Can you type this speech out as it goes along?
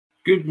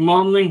Good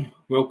morning.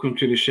 Welcome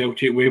to the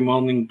Celtic Way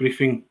morning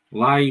briefing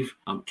live.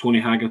 I'm Tony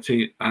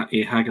Haggerty at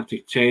A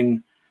Haggerty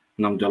 10,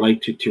 and I'm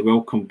delighted to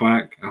welcome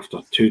back after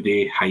a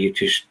 2-day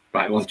hiatus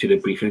back onto the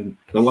briefing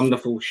the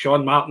wonderful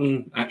Sean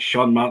Martin at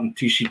Sean Martin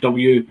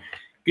TCW.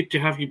 Good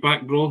to have you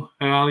back, bro.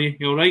 How are you?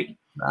 You all right?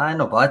 Aye,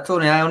 not bad,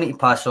 Tony. I'll need to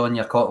pass on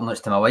your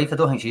compliments to my wife. I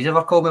don't think she's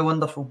ever called me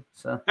wonderful.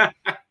 So.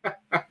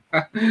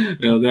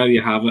 Well, there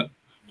you have it.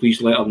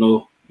 Please let her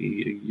know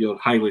you're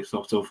highly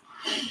thought of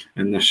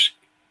in this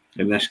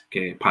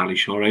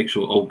parish. All right,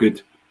 so all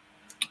good.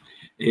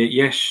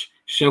 Yes,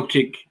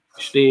 Celtic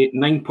stay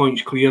 9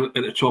 points clear at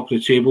the top of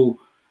the table.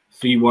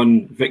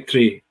 3-1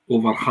 victory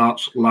over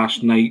Hearts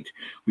last night.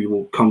 We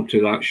will come to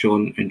that,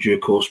 Sean, in due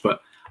course.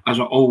 But as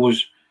I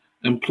always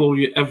implore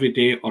you every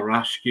day or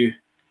ask you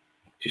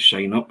to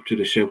sign up to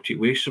the Celtic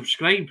Way,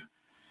 subscribe.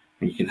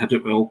 And you can hit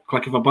it with a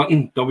click of a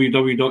button,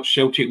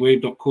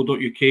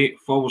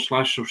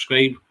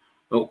 www.celticway.co.uk/subscribe.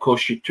 It'll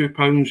cost you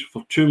 £2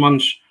 for 2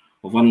 months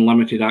of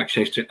unlimited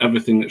access to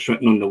everything that's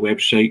written on the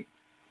website.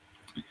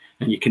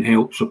 And you can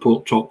help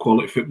support top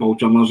quality football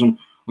journalism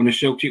on the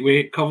Celtic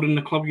Way, covering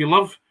the club you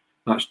love.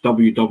 That's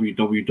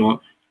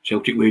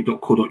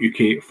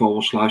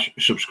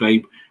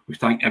www.celticway.co.uk/subscribe. We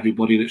thank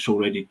everybody that's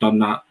already done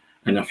that.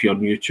 And if you're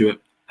new to it,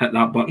 hit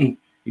that button.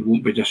 You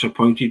won't be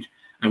disappointed.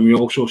 And we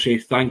also say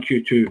thank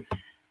you to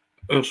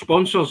our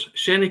sponsors,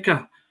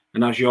 Seneca.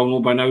 And as you all know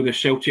by now, the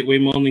Celtic Way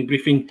morning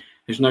briefing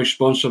is now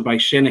sponsored by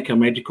Seneca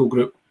Medical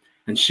Group.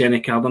 And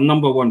Seneca are the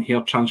 #1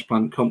 hair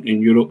transplant company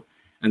in Europe,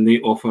 and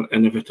they offer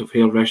innovative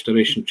hair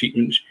restoration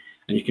treatments.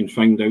 And you can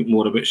find out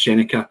more about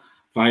Seneca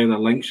via the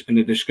links in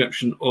the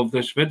description of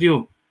this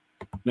video.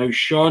 Now,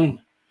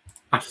 Sean,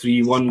 a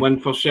 3-1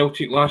 win for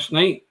Celtic last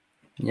night.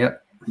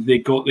 Yep. They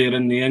got there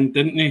in the end,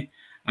 didn't they?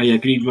 I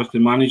agreed with the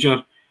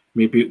manager.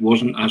 Maybe it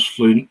wasn't as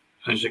fluent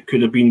as it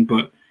could have been,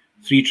 but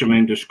 3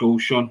 tremendous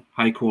goals, Sean.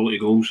 High-quality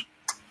goals.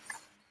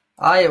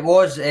 Aye, it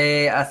was.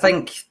 I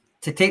think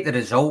to take the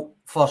result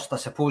first, I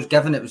suppose,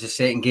 given it was the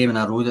second game in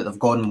a row that they've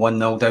gone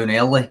 1-0 down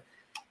early,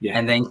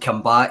 and then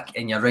come back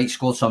and you're right,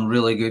 scored some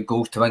really good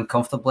goals to win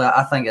comfortably.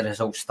 I think the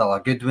result's still a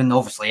good win.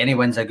 Obviously, any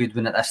win's a good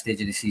win at this stage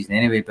of the season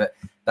anyway, but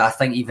I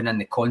think even in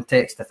the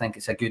context, I think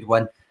it's a good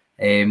win.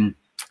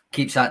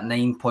 Keeps that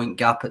 9-point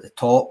gap at the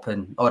top,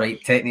 and all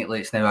right, technically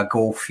it's now a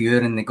goal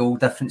fewer in the goal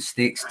difference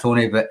stakes,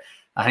 Tony, but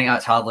I think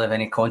that's hardly of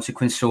any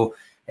consequence. So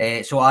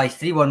aye,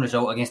 3-1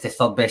 result against the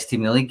third best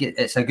team in the league.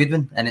 It's a good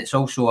one, and it's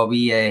also a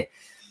wee.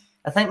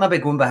 I think maybe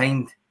going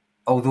behind,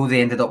 although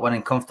they ended up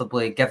winning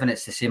comfortably, given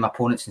it's the same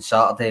opponents on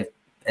Saturday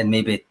and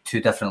maybe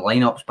 2 different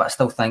lineups, but I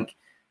still think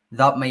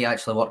that might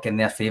actually work in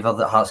their favour.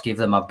 That Hearts gave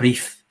them a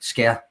brief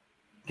scare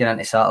getting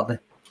into Saturday.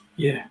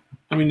 Yeah,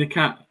 I mean they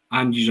can't.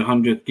 Andy's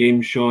 100th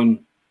game,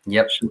 Sean.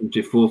 Yep.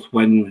 74th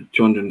win,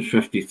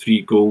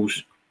 253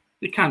 goals.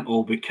 They can't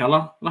all be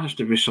killer. There has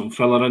to be some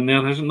filler in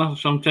there, isn't there,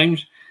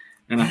 sometimes?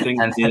 And I think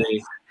I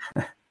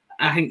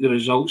think the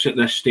results at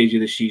this stage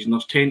of the season,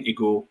 there's 10 to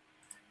go.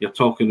 You're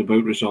talking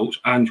about results.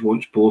 Ange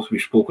wants both. We've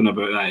spoken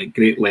about that at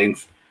great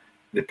length.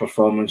 The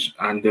performance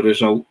and the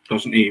result,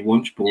 doesn't he? He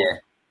wants both. Yeah.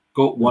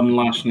 Got one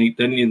last night,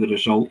 didn't he, the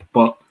result?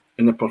 But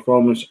in the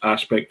performance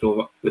aspect of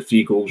it, the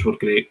 3 goals were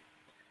great.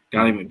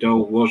 Gary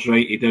McDowell was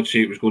right. He did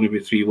say it was going to be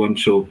 3-1,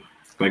 so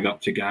big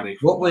up to Gary.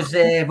 What was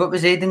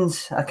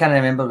Aiden's? I can't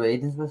remember what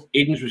Aiden's was.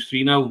 Aiden's was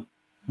 3-0.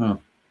 Mine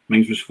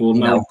was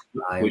 4-0,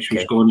 which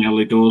was going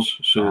early doors.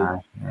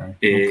 So,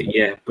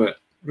 yeah, but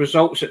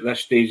results at this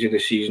stage of the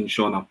season,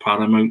 Sean, are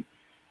paramount.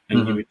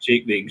 And you would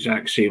take the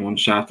exact same on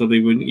Saturday,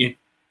 wouldn't you?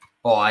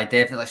 Oh, I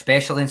definitely,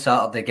 especially on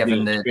Saturday,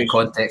 given the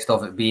context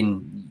of it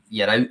being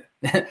you're out.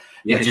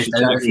 You're just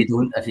out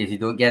if you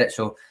don't get it.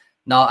 So,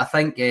 no, I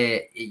think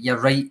you're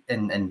right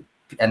in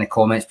the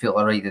comments, people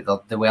are right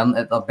that they weren't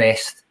at their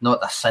best, not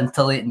their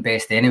scintillating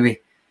best anyway.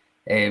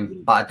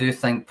 But I do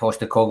think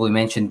Postecoglou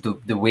mentioned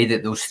the way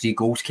that those 3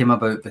 goals came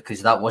about,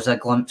 because that was a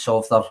glimpse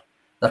of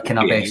their kind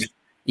of best,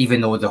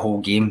 even though the whole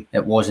game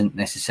it wasn't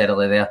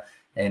necessarily there.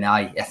 And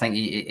I think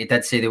he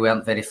did say they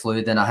weren't very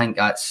fluid, and I think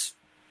that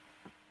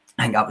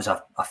was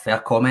a fair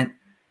comment.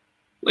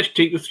 Let's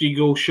take the 3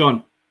 goals,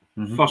 Sean.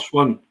 First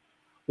one,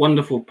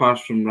 wonderful pass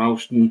from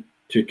Ralston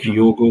to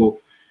Kyogo.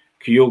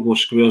 Kyogo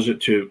squares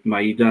it to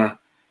Maeda.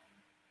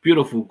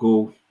 Beautiful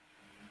goal.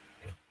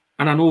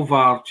 And I know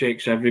VAR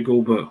checks every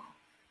goal, but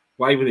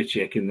why were they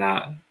checking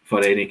that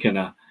for any kind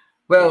of...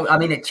 Well, I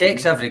mean, it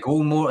checks every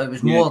goal. More, it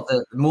was more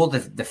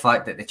the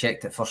fact that they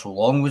checked it for so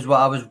long was what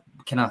I was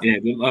kind of... Yeah,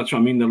 that's what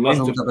I mean. The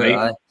length of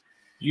time.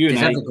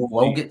 Because every goal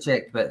will get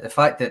checked, but the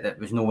fact that it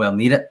was nowhere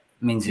near it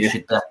means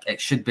it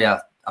should be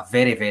a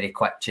very, very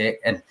quick check.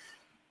 And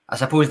I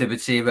suppose they would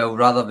say, well,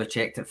 rather we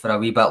checked it for a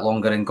wee bit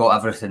longer and got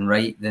everything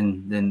right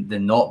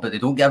than not, but they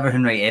don't get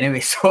everything right anyway.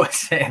 So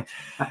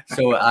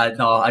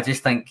I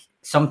just think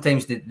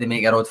sometimes they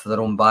make a rod for their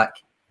own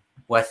back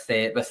with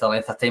the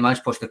length of time.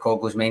 As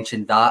Postecoglou's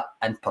mentioned that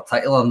in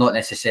particular, not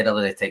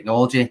necessarily the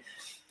technology,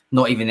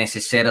 not even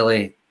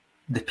necessarily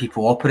the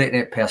people operating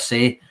it per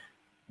se.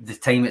 The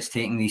time it's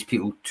taking these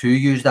people to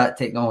use that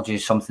technology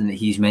is something that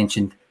he's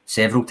mentioned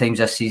several times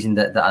this season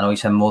that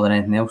annoys him more than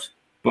anything else.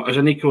 But as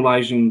an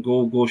equalising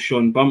goal goes,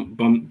 Sean, bump,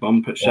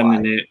 it's in the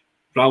net.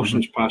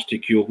 Ralston's pass to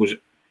Kyogo was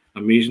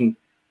amazing.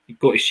 You've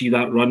got to see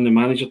that run. The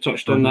manager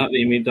touched on that.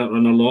 He made that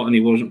run a lot and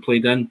he wasn't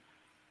played in.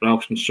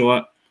 Ralston saw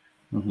it.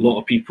 A lot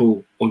of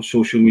people on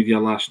social media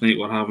last night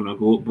were having a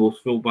go at both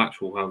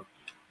fullbacks.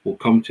 We'll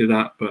come to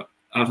that. But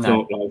I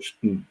thought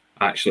Ralston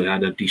actually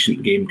had a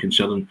decent game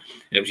considering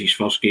it was his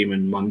first game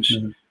in months.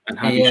 And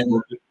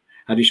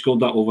had he scored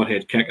that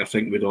overhead kick, I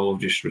think we'd all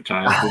have just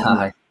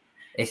retired.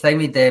 He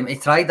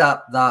tried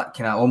that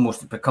kind of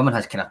almost becoming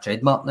his kind of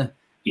trademark now.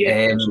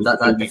 Yeah,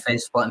 that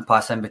defence splitting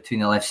pass in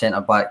between the left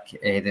centre back,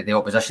 the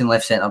opposition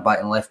left centre back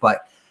and left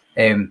back.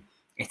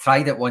 He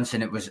tried it once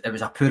and it was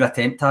a poor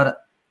attempt at it.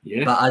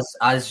 Yeah. But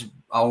as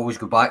I always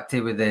go back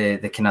to with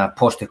the kind of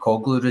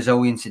Postecoglou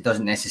resilience, it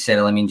doesn't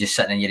necessarily mean just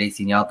sitting in your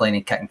 18-yard line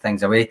and kicking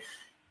things away.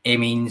 It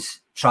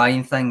means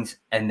trying things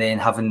and then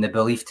having the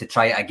belief to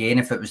try it again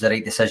if it was the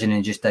right decision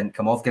and it just didn't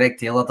come off. Greg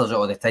Taylor does it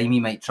all the time.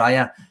 He might try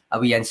a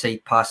wee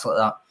inside pass like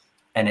that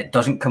and it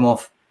doesn't come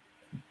off.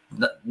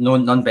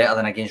 None better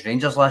than against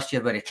Rangers last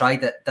year where he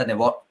tried it, didn't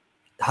work,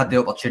 had the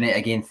opportunity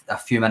again a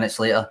few minutes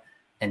later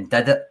and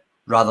did it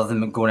rather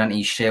than going into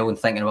his shell and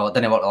thinking, well, it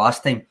didn't work the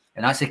last time.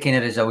 And that's the kind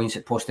of resilience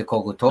that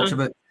Postecoglou talks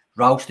about.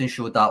 Ralston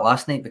showed that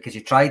last night because he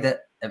tried it,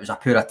 it was a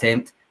poor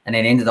attempt, and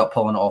then ended up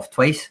pulling it off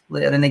twice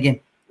later in the game.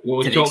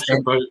 Well, he talks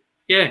about,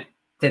 to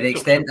the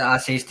extent that I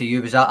says to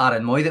you, was that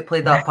Aaron Moy that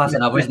played that pass?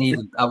 And I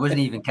wasn't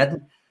even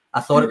kidding.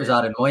 I thought it was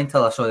Aaron Moy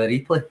until I saw the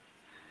replay.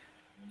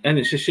 And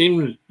it's the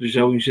same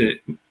resilience that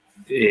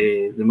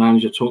the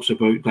manager talks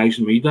about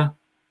Dyson Maeda.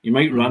 He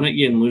might run at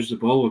you and lose the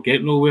ball or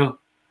get nowhere,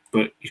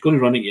 but he's going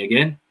to run at you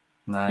again.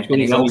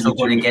 He's also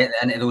going to get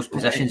into those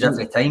positions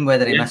every time,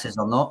 whether he misses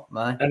or not.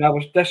 And I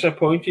was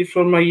disappointed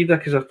for Maeda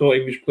because I thought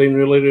he was playing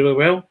really, really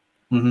well.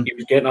 He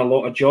was getting a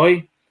lot of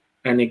joy,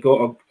 and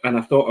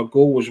I thought a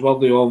goal was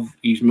worthy of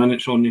his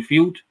minutes on the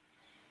field.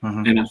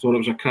 And I thought it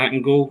was a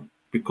cracking goal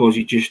because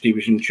he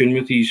was in tune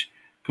with his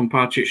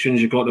compatriot. As soon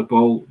as he got the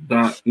ball,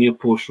 that near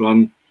post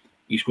run,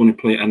 he's going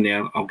to play it in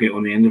there. I'll get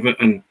on the end of it,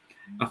 and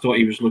I thought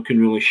he was looking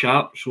really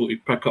sharp. So to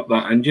pick up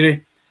that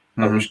injury,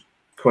 I was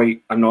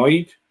quite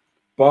annoyed.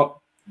 But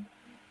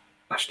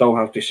I still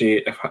have to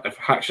say, if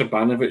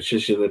Haksabanovic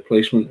is the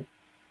replacement,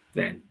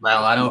 then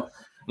I know.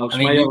 I'll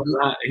smile at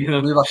that. You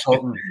know?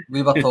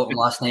 We were talking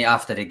last night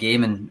after the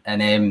game,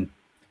 and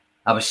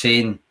I was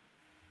saying,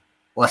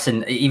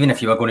 listen, even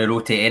if you were going to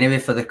rotate anyway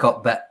for the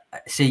cup, but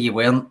say you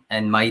weren't,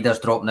 and Maeda's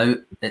dropping out,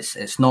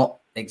 it's not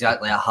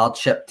exactly a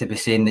hardship to be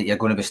saying that you're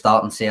going to be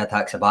starting Sead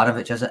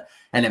Haksabanovic, is it?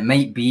 And it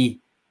might be.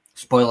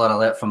 Spoiler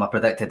alert from a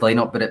predicted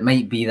lineup, but it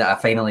might be that I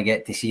finally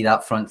get to see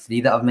that front three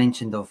that I've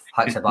mentioned of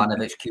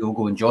Haksabanovic,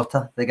 Kyogo, and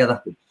Jota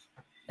together.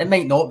 It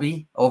might not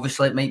be.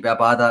 Obviously, it might be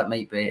Abada.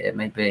 It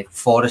might be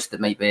Forrest.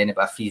 It might be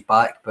anybody if he's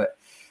back. But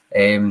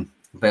I'm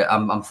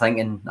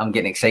thinking, I'm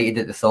getting excited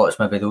at the thought it's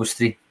maybe those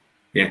three.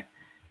 Yeah.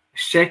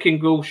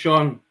 Second goal,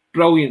 Sean.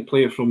 Brilliant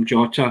play from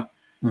Jota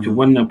to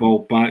win the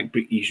ball back,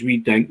 but his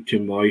re-dink to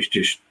Moyes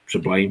just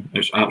sublime.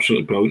 It's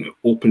absolutely brilliant. It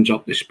opens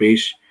up the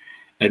space.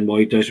 And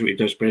Moy does what he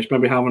does best.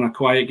 Maybe having a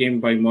quiet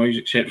game by Moy's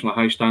exceptionally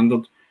high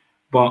standard.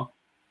 But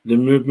the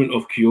movement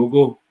of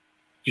Kyogo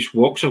just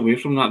walks away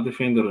from that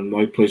defender and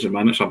Moy plays him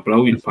in. It's a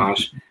brilliant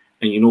pass.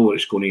 And you know where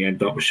it's going to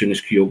end up as soon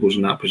as Kyogo's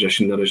in that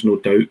position. There is no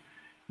doubt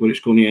where it's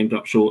going to end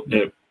up. So,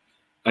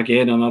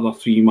 again, another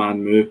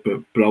three-man move,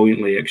 but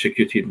brilliantly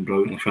executed and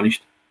brilliantly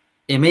finished.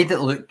 He made it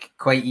look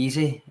quite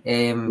easy.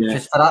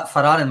 Just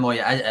for Aaron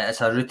Moy,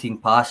 it's a routine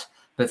pass.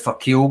 But for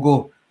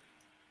Kyogo,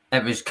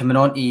 it was coming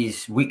onto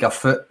his weaker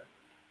foot.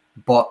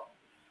 But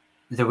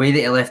the way that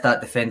he left that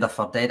defender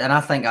for dead, and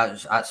I think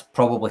that's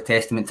probably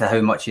testament to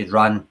how much he'd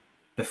ran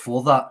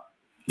before that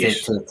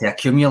to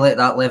accumulate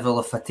that level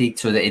of fatigue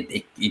so that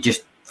he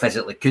just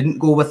physically couldn't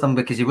go with him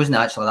because he wasn't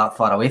actually that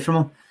far away from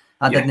him.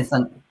 I didn't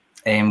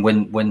think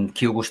when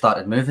Kyogo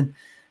started moving.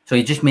 So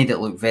he just made it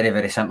look very,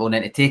 very simple. And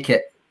then to take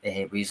it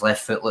with his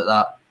left foot like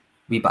that,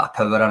 wee bit of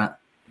power in it.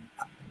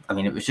 I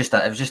mean, it was just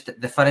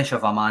the finish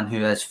of a man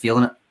who is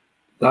feeling it.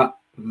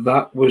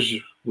 That was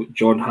what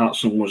John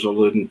Hartson was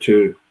alluding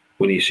to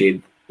when he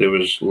said there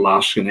was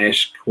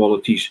Larsson-esque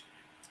qualities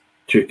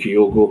to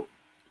Kyogo.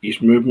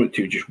 His movement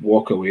to just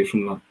walk away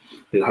from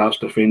the Hearts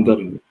defender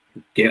and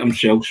get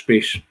himself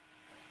space.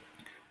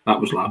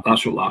 That's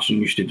what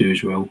Larsson used to do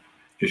as well.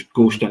 Just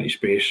ghost into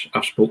space.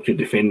 I've spoke to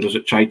defenders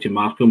that tried to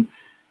mark him.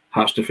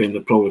 Hearts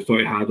defender probably thought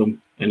he had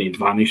him and he'd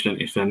vanished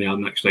into thin air.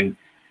 Next thing,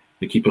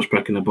 the keeper's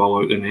picking the ball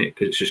out of the net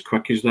because it's as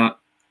quick as that.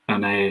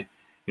 And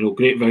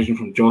great vision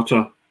from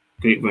Jota.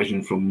 Great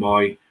vision from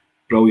Moy,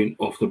 brilliant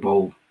off the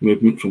ball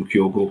movement from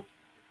Kyogo,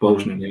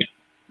 balls in the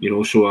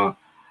net. So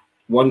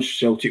once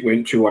Celtic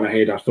went 2-1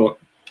 ahead, I thought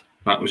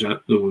that was it.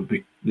 They would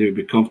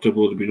be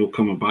comfortable. There'd be no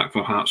coming back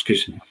for Hearts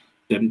because they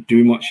didn't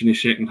do much in the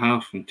second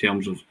half in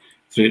terms of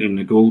threatening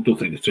the goal. Don't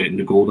think they threatened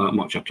the goal that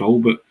much at all,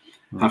 but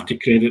have to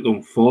credit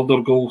them for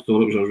their goal.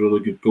 Thought it was a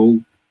really good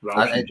goal.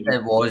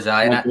 It was,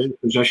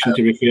 great position,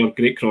 to be fair,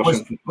 great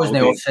crossing. Wasn't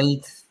it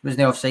offside?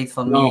 Wasn't it offside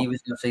for me?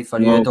 Wasn't it offside for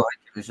you? I don't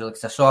think it was really,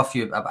 because I saw a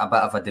bit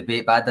of a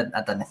debate, but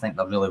I didn't think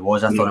there really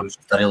was. I thought it was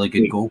just a really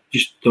good goal.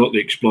 Just thought they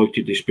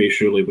exploited the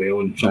space really well,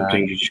 and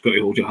sometimes you just got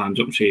to hold your hands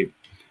up and say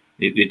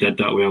they did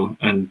that well.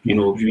 And, you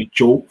know, we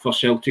jolt for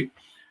Celtic.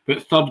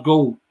 But third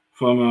goal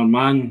from our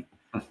man,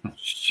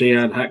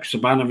 Sead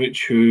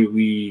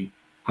Haksabanovic,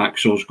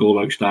 Hacksaw's goal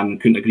outstanding.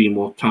 Couldn't agree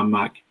more. Tam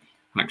Mac.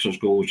 Hacksaw's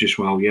goal was just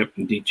well. Yep,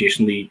 indeed,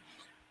 Jason Lee.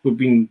 We've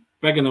been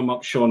bigging him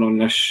up, Sean, on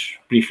this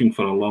briefing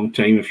for a long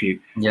time. If you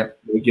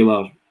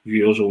regular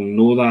viewers will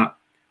know that.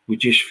 We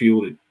just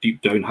feel that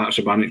deep down,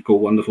 Haksabanovic goal,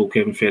 wonderful.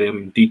 Kevin Ferrier,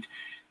 indeed,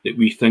 that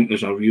we think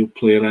there's a real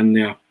player in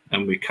there,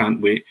 and we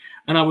can't wait.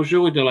 And I was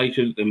really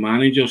delighted that the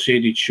manager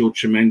said he'd showed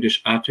tremendous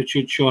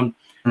attitude, Sean,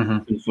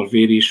 and for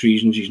various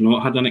reasons he's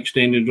not had an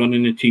extended run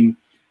in the team.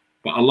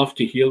 But I love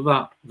to hear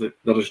that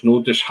there is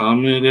no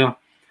disharmony there.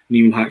 And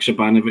even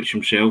Haksabanovic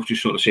himself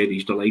just sort of said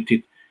he's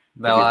delighted.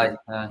 Well,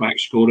 back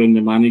scoring,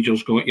 the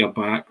manager's got your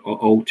back at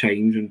all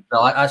times. And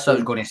that's what I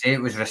was going to say.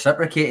 It was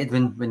reciprocated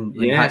when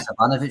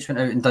Haksabanovic went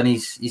out and done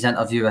his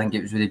interview. I think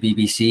it was with the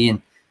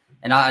BBC,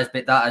 and that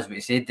is what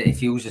he said, that he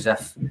feels as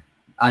if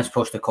Ange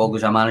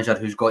Postecoglou's a manager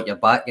who's got your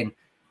back. And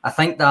I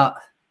think that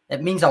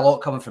it means a lot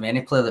coming from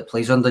any player that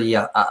plays under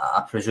you,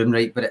 I presume,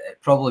 right? But it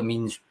probably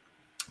means,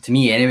 to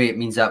me anyway, it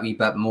means that wee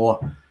bit more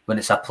when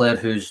it's a player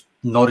who's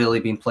not really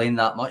been playing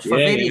that much for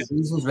various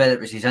reasons, whether it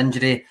was his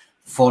injury,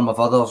 form of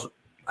others,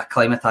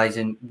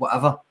 acclimatising,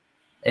 whatever.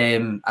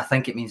 I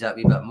think it means that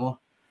wee bit more,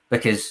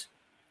 because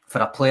for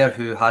a player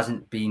who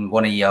hasn't been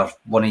one of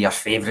your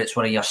favourites,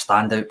 one of your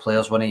standout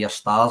players, one of your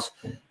stars,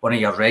 one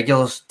of your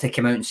regulars, to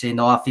come out and say,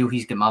 no, I feel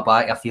he's got my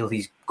back, I feel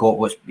he's got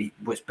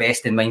what's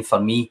best in mind for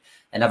me,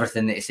 and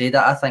everything that he said,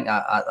 I think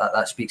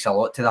that speaks a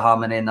lot to the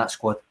harmony in that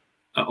squad.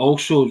 It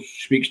also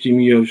speaks to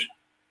me of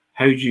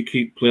how do you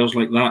keep players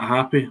like that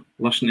happy?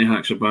 Listen to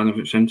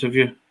Haksabanovic's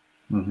interview.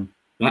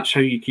 That's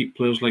how you keep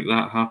players like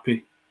that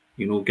happy.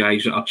 You know,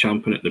 guys that are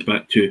champing at the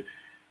bit to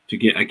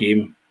get a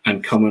game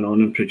and coming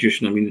on and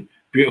producing. I mean,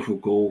 beautiful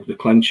goal, the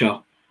clincher,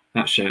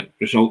 that's it.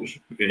 Results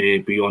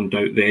beyond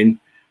doubt then.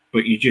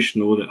 But you just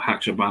know that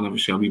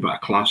Haksabanovic's got a wee bit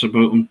of class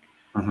about him.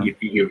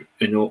 You know,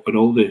 in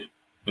all the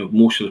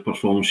most of the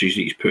performances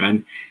that he's put in,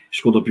 he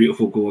scored a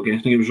beautiful goal again.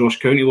 I think it was Ross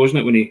County, wasn't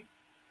it, when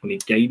he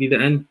guided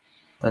it in?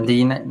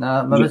 Dundee United?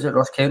 No, maybe was it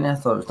Ross County? I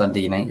thought it was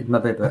Dundee United,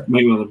 maybe, but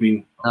might well have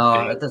been.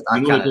 No, it does,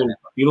 I can't.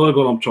 You know the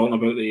goal I'm talking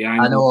about, the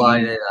angle. I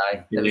know,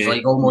 aye. It was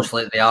like almost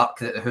like the arc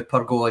that the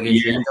Hooper goal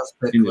against Rangers.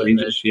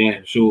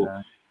 So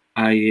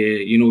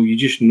you know, you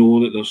just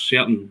know that there's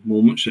certain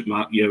moments that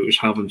mark you out as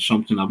having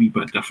something a wee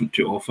bit different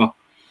to offer.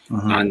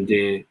 And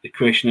the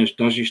question is,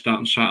 does he start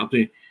on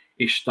Saturday?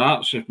 He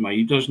starts if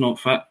Maeda's not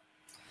fit.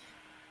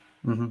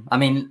 I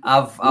mean,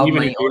 I've already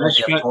maybe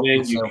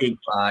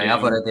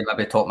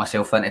talked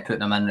myself into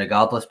putting him in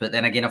regardless, but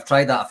then again, I've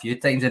tried that a few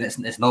times and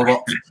it's not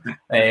worked.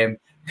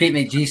 Pete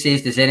McGee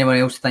says, does anyone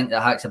else think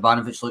that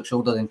Haksabanovic looks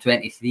older than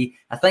 23?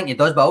 I think he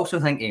does, but I also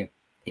think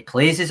he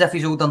plays as if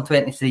he's older than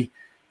 23,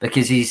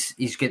 because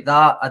he's got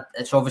that.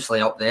 It's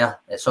obviously up there.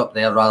 It's up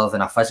there rather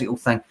than a physical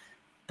thing.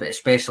 But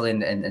especially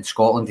in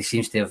Scotland, he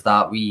seems to have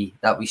that wee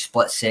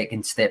split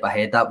second step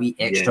ahead, that wee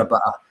extra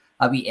bit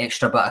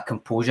of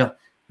composure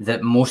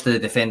that most of the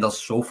defenders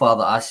so far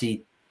that I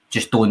see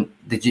just don't.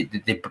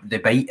 They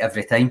bite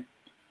every time.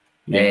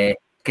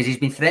 Because he's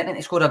been threatening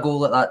to score a goal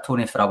like that,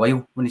 Tony, for a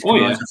while when he's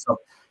coming on.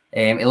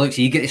 He looks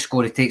eager to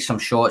score. He takes some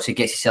shots. He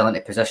gets himself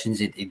into positions.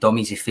 He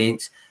dummies. He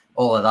feints.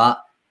 All of that.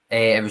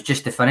 It was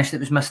just the finish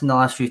that was missing the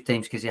last few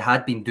times, because he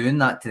had been doing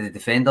that to the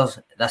defenders.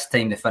 This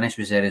time the finish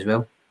was there as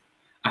well.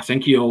 I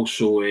think he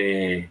also.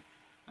 I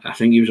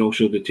think he was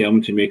also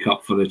determined to make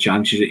up for the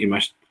chances that he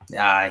missed.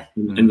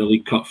 In the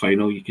League Cup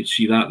final, you could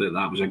see that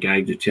was a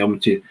guy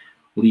determined to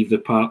leave the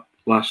park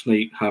last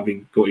night,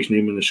 having got his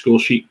name on the score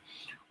sheet,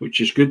 which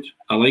is good.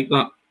 I like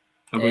that.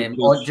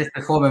 Just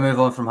before we move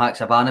on from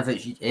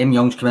Haksabanovic,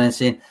 Young's coming in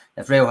saying,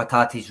 if Real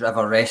Hatati's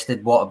ever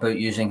rested, what about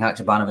using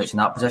Haksabanovic in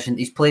that position?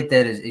 He's played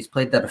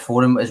there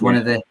before him as one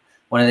of the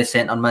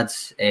centre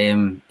mids,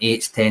 8s,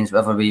 10s,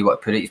 whatever way you want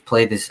to put it. He's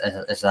played as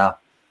a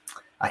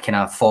kind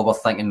of forward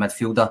thinking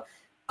midfielder.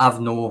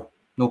 I've no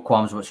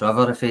qualms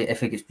whatsoever if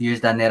he gets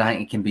used in there. I think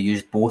he can be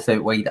used both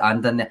out wide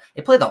and in there.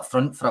 He played up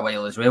front for a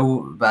while as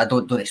well, but I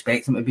don't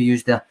expect him to be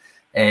used there.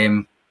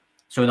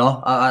 So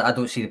no, I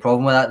don't see the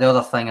problem with that. The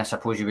other thing I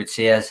suppose you would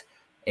say is,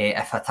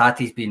 if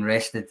Hatati's been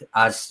rested,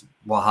 as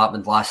what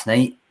happened last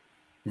night,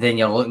 then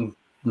you're looking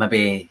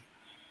maybe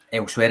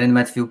elsewhere in the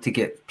midfield to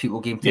get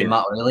people game to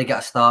Matt O'Reilly get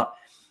a start.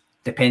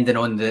 Depending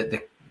on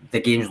the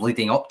games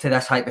leading up to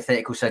this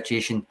hypothetical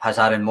situation, has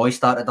Aaron Moy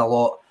started a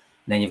lot?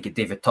 And then you've got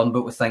David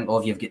Turnbull to think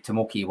of. You've got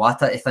Tomoki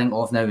Iwata to think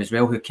of now as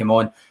well, who came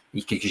on.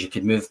 Because you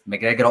could move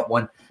McGregor up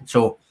one.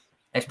 So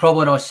it's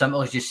probably not as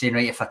simple as just saying,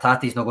 right, if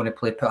Hatati's not going to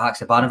play, put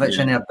Haksabanovic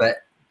in there.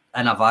 But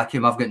in a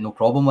vacuum, I've got no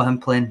problem with him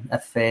playing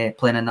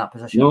in that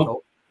position.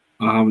 No,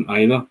 I haven't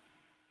either.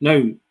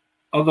 Now,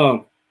 other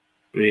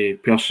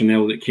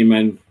personnel that came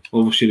in,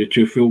 obviously the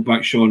two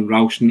fullbacks, Sean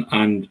Ralston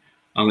and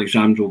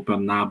Alexandro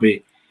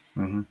Bernabe.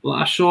 Well,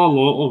 I saw a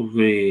lot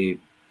of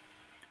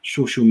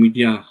social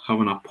media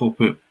having a pop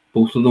at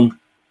both of them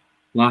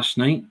last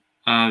night.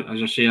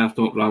 As I say, I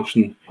thought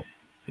Ralston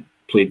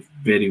played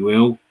very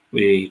well.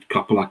 A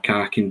couple of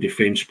cracking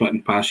defence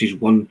splitting passes.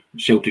 One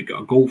Celtic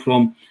got a goal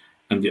from,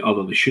 and the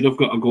other they should have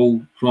got a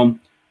goal from.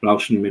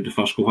 Ralston made the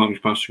first goal, Harvey's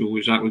pass goal,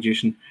 exactly,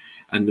 Jason.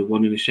 And the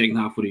one in the second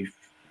half where he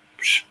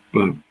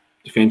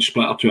defence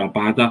splitter to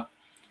Abada,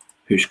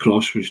 whose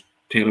cross was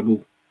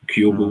terrible.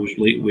 Kyogo was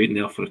late waiting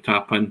there for a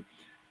tap in.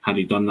 Had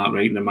he done that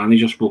right, and the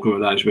manager spoke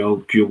about that as well.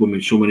 Kyogo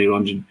made so many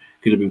runs and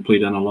could have been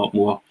played in a lot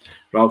more.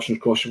 Ralston's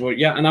cross,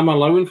 yeah, and I'm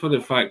allowing for the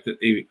fact that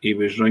he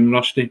was ring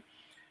rusty.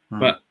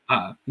 But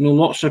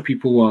lots of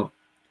people were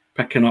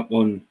picking up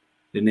on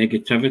the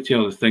negativity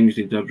or the things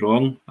they did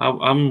wrong.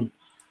 I'm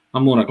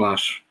more a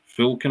glass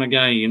full kind of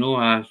guy, you know.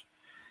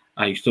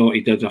 I thought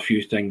he did a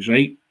few things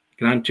right.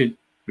 Granted,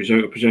 was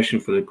out of position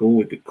for the goal.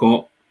 He got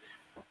caught.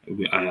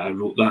 I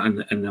wrote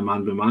that in the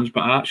man demands,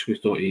 but I actually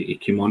thought he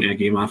came onto a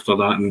game after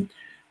that. And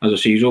as I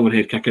say, his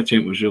overhead kick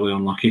attempt was really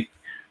unlucky.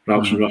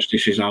 Ralston rusty,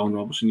 says Alan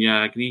Robertson.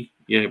 Yeah, I agree.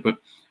 Yeah, but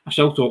I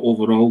still thought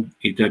overall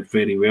he did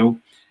very well.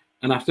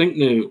 And I think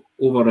the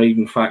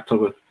overriding factor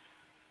with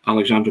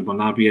Alexandro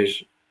Bernabe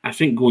is, I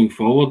think going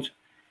forward,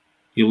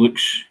 he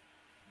looks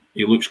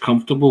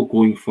comfortable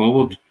going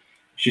forward.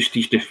 It's just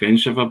his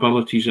defensive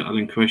abilities that are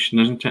in question,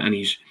 isn't it? And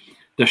his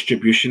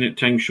distribution at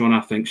times, Sean, I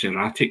think, is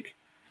erratic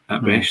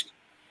at best.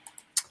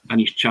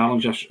 And his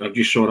challenge, I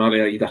just saw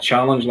earlier, he had a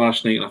challenge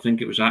last night. I think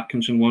it was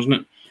Atkinson, wasn't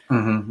it?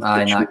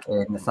 Nathaniel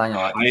Atkinson.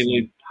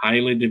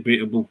 Highly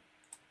debatable.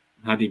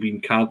 Had he been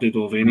carded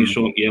of any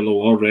sort, yellow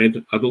or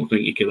red, I don't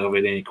think he could have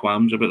had any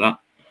qualms about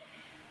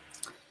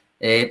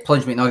that.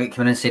 Plunge McNugget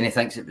coming in saying he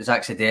thinks it was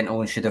accidental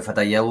and should have had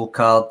a yellow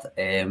card.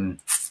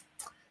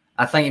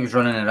 I think he was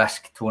running a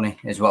risk, Tony,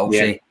 is what I'll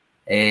say.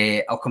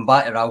 I'll come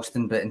back to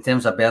Ralston, but in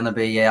terms of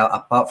Bernabe,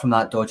 apart from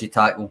that dodgy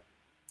tackle,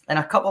 and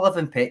a couple of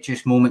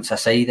impetuous moments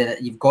aside,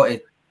 you've got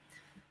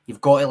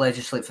to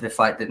legislate for the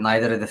fact that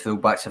neither of the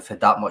fullbacks have had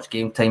that much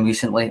game time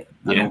recently.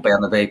 I know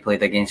Bernabe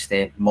played against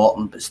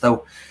Morton, but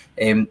still.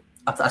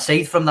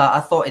 Aside from that, I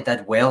thought he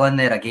did well in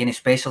there again,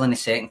 especially in the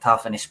second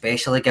half, and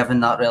especially given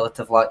that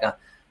relative lack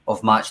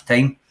of match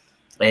time.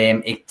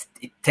 He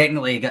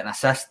technically got an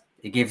assist.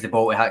 He gave the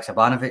ball to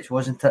Haksabanovic,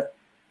 wasn't it?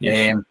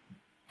 Yes.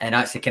 And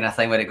that's the kind of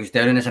thing where it goes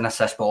down as an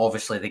assist, but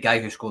obviously the guy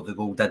who scored the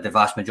goal did the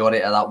vast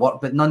majority of that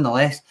work. But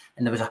nonetheless,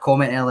 and there was a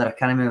comment earlier, I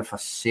can't remember if I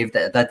saved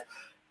it, I did.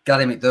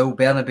 Gary McDowell,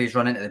 Bernabe's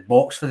running into the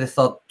box for the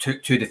third,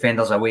 took two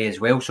defenders away as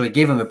well. So he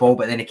gave him the ball,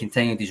 but then he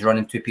continued his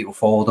running, two people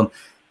followed him.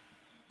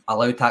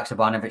 Allowed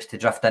Haksabanovic to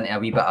drift into a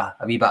wee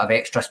bit of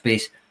extra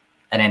space,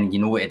 and then you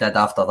know what he did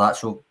after that.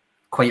 So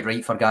quite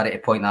right for Gary to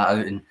point that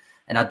out,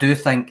 and I do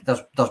think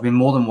there's been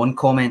more than one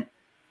comment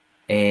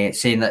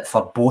saying that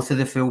for both of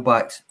the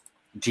fullbacks,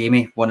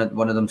 Jamie, one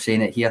of them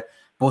saying it here,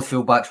 both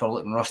fullbacks were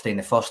looking rusty in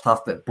the first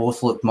half, but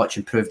both looked much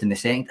improved in the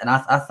second, and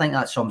I think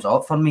that sums it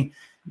up for me.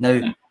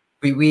 Now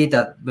we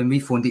did, when we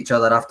phoned each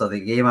other after the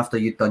game, after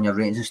you'd done your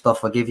ratings and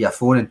stuff, I gave you a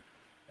phone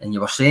and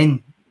you were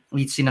saying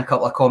we'd seen a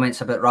couple of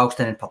comments about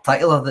Ralston in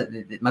particular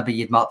that maybe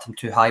you'd marked him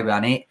too high with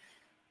an 8.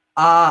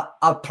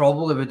 I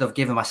probably would have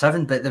given him a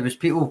 7, but there was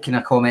people kind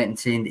of commenting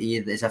saying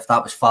that as if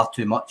that was far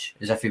too much,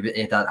 as if he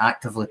had an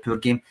actively poor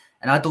game,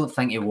 and I don't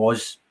think he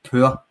was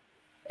poor.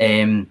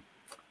 I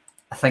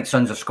think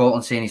Sons of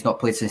Scotland saying he's not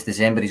played since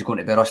December, he's going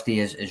to be rusty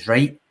is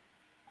right.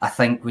 I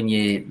think when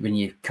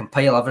you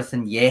compile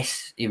everything,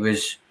 yes, he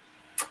was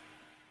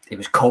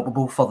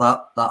culpable for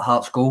that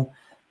Hearts goal.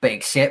 But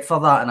except for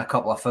that and a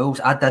couple of fouls,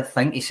 I did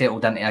think he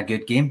settled into a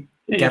good game.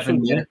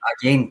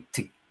 Again,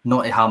 to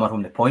not to hammer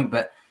home the point,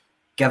 but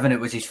given it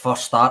was his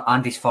first start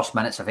and his first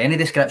minutes of any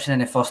description in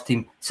the first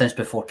team since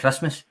before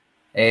Christmas.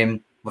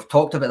 We've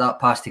talked about that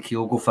pass to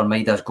Kyogo for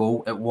Maida's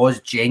goal. It was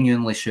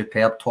genuinely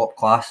superb, top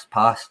class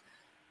pass.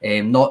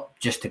 Not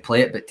just to play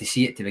it, but to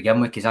see it to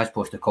begin with, because as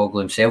Postecoglou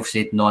himself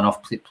said, not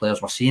enough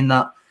players were seeing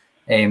that.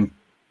 He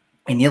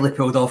nearly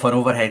pulled off an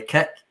overhead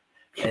kick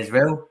as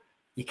well.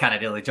 You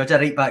can't really judge a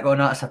right back on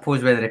that, I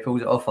suppose, whether he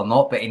pulls it off or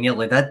not, but he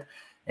nearly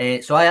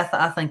did. So I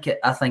think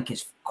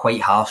it's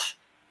quite harsh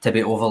to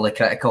be overly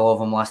critical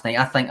of him last night.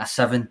 I think a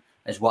 7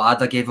 is what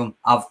I'd have gave him.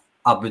 I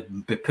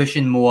would be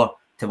pushing more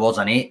towards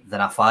an 8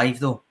 than a 5,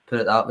 though. Put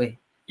it that way.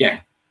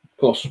 Yeah, of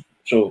course.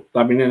 So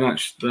I mean,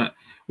 that's that.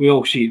 We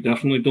all see it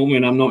differently, don't we?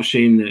 And I'm not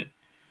saying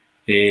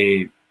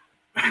that.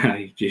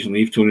 Jason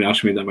Leaf, Tony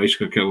asked me that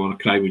bicycle kick, I want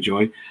to cry with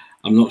joy.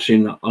 I'm not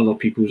saying that other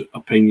people's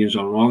opinions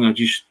are wrong. I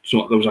just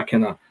thought there was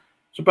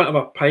it's a bit of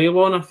a pile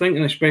on, I think,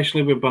 and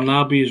especially with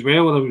Bernabe as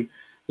well.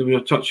 There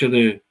was a touch of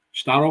the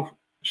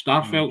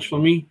Starfelts for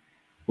me,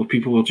 where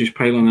people were just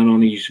piling in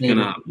on his kind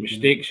of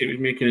mistakes he was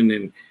making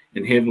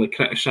and heavily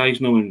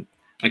criticising him. And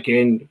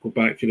again, go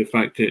back to the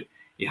fact that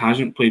he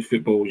hasn't played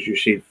football, as you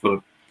said,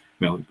 for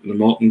the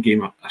Morton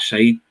game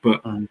aside.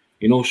 But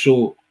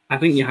so I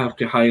think you have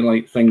to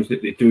highlight things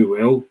that they do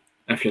well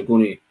if you're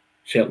going to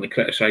certainly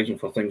criticise them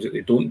for things that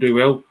they don't do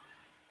well.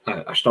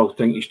 I still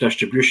think his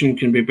distribution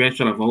can be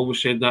better. I've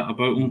always said that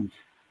about him.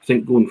 I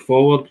think going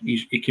forward,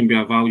 he can be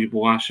a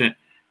valuable asset,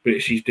 but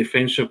it's his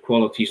defensive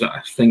qualities that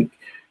I think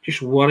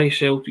just worry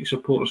Celtic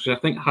supporters. Because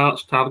I think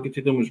Hearts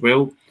targeted him as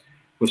well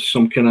with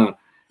some kind of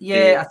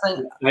I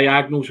think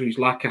diagonals with his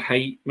lack of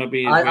height,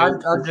 maybe.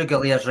 Andrew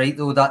Gallier's right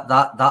though.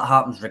 That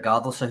happens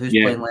regardless of who's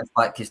playing left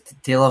back, because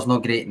Taylor's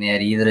not great in the air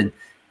either,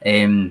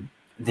 and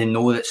they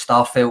know that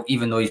Starfelt,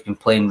 even though he's been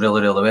playing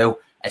really, really well,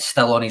 is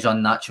still on his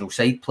unnatural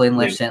side playing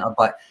left centre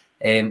back.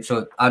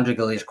 So Andrew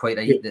Gallier's quite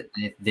right that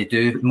they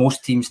do.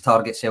 Most teams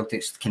target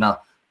Celtic's kind of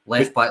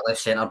left back,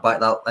 left centre back,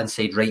 that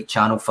inside right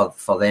channel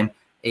for them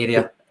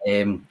area,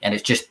 and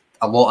it's just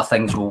a lot of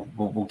things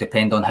will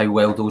depend on how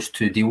well those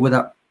two deal with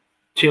it.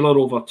 Taylor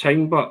over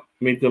time, but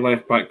made the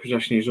left back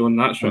position his own.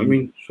 That's what I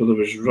mean. So there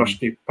was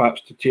rusty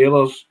patch to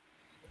Taylor's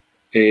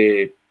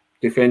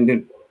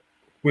defending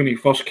when he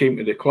first came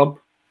to the club,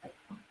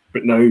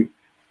 but now I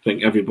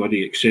think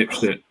everybody accepts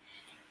that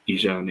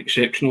he's an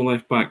exceptional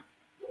left back,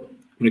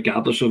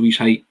 regardless of his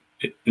height.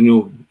 You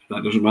know,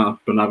 that doesn't matter.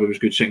 Bernabe was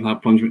good second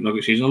half punch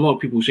McNugget season. A lot of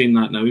people saying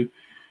that now, who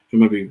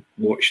maybe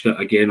watched it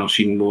again or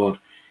seen more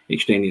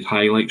extended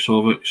highlights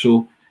of it.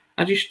 So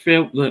I just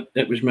felt that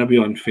it was maybe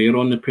unfair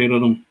on the pair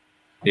of them.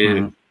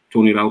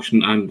 Tony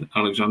Ralston and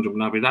Alexander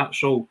Bernabe.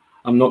 That's all.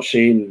 I'm not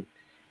saying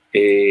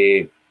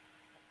people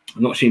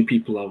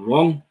are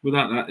wrong with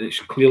that.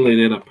 It's clearly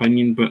their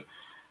opinion, but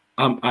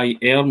I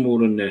err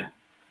more on the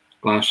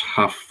glass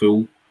half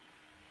full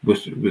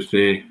with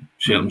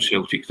certain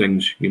Celtic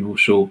things, you know.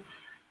 So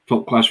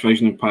top class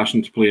vision and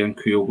passing to play in,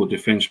 Kyogo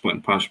defence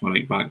splitting pass my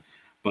right back.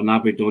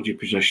 Bernabe dodgy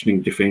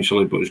positioning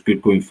defensively, but it's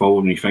good going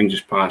forward when he finds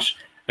his pass.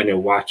 And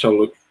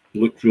Iwata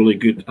looked really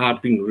good.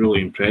 I've been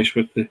really impressed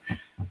with the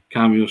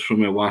cameos from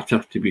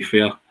Iwata, to be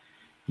fair.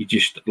 You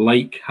just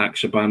like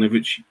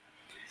Haksabanovic.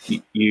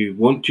 You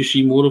want to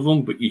see more of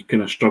him, but you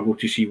kind of struggle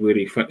to see where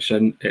he fits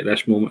in at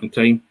this moment in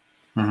time.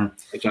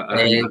 Is that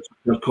a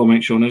fair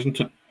comment, Sean,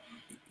 isn't it?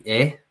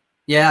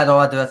 Yeah, I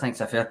do. I think it's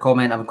a fair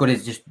comment. I'm going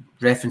to just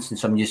referencing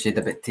something you said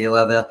about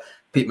Taylor there.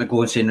 Pete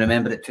McGowan saying,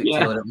 remember, it took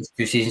Taylor at least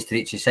 2 seasons to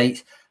reach his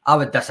sights. I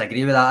would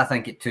disagree with that. I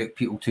think it took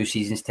people 2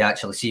 seasons to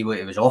actually see what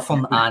he was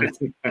offering, and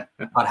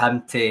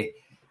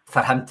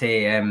for him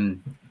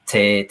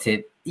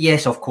to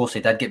yes, of course he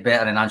did get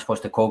better, and Ange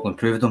Postecoglou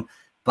improved him.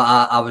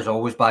 But I was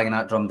always banging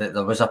that drum that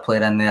there was a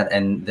player in there,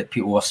 and that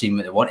people were seeing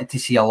what they wanted to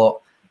see a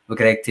lot with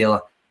Greg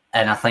Taylor.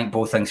 And I think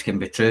both things can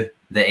be true,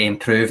 that he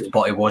improved,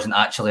 but he wasn't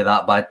actually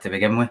that bad to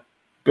begin with.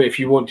 But if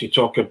you want to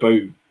talk about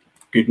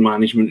good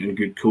management and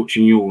good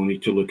coaching, you will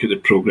need to look at the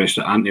progress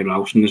that Anthony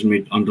Ralston has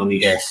made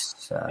underneath Ange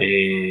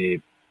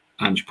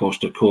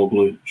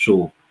Postecoglou.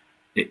 So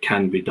it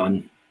can be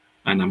done.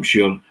 And I'm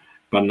sure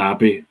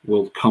Bernabe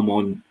will come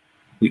on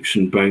leaps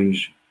and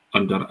bounds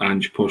under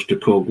Ange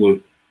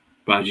Postecoglou.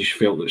 But I just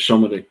felt that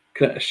some of the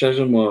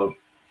criticism, or,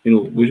 you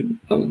know,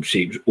 I wouldn't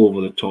say it was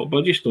over the top, but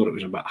I just thought it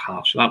was a bit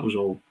harsh. That was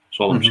all. That's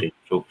all I'm saying.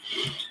 So,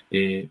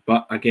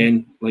 but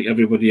again, like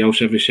everybody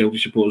else, every Celtic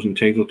supporter is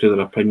entitled to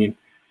their opinion.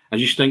 I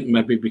just think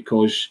maybe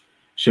because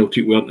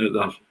Celtic weren't at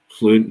their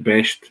fluent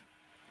best,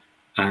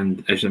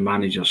 and as the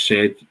manager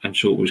said, and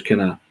so it was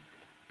kind of,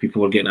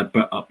 people were getting a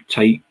bit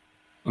uptight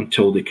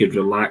until they could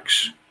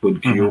relax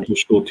when Kyogo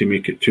scored to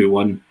make it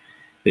 2-1.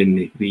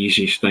 Then the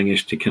easiest thing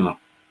is to kind of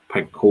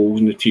pick holes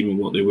in the team and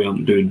what they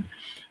weren't doing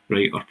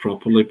right or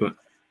properly. But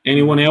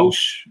anyone else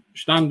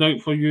stand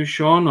out for you,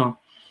 Sean? Or?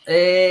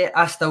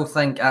 I still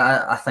think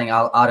I think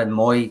Aaron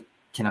Moy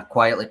kind of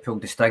quietly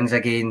pulled the strings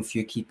again. A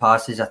few key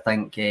passes. I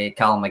think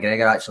Callum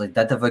McGregor actually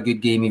did have a good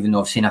game, even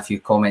though I've seen a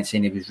few comments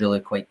saying he was really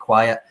quite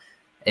quiet.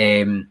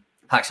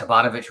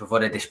 Haksabanovic we've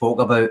already spoke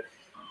about.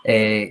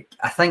 I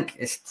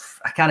think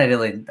I can't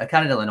really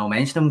not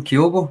mention him.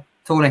 Kyogo,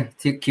 Tony.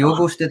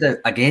 Kyogo stood out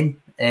again.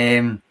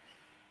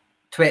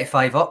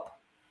 25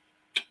 up.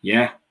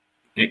 Yeah,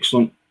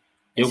 excellent.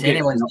 It's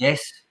anyone's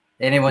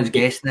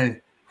guess now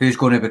who's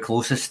going to be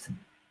closest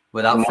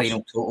with that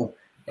final total.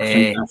 I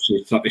think I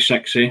said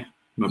 36,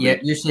 Maybe. Yeah,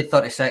 you said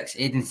 36,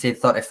 Aidan said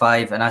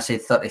 35, and I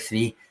said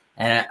 33.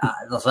 And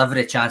there's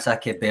every chance I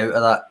could be out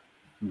of that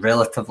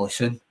relatively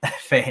soon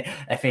if he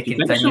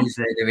continues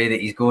the way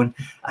that he's going.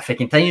 If he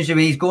continues the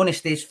way he's going, he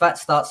stays fit,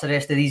 starts the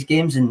rest of these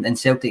games, and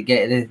Celtic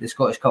get to the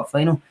Scottish Cup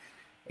final,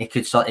 it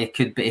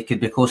could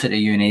be closer to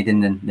you and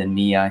Aidan than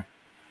me.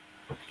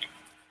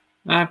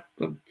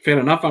 Fair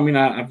enough. I mean,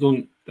 I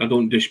don't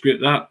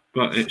dispute that,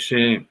 but it's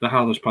the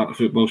hardest part of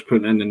football is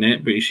putting in the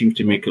net. But he seems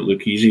to make it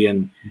look easy,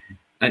 and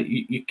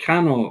you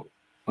cannot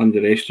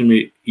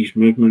underestimate his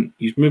movement.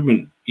 He's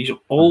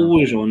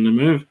always on the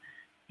move.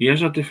 He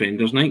is a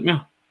defender's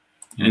nightmare,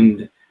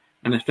 and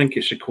I think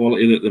it's a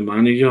quality that the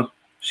manager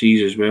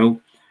sees as well.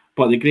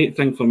 But the great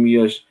thing for me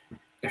is,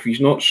 if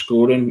he's not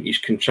scoring, he's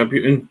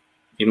contributing.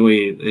 You know,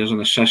 there's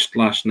an assist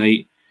last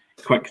night.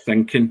 Quick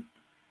thinking,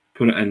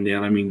 put it in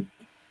there. I mean,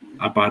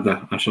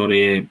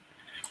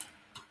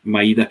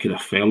 Maeda could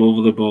have fell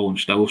over the ball and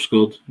still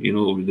scored. You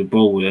know, the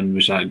ball in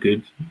was that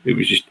good. It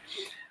was just,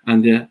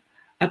 and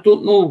I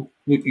don't know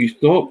what you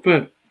thought,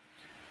 but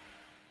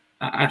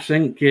I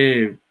think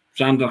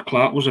Zander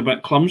Clark was a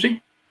bit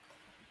clumsy.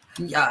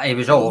 Yeah, he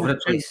was all over the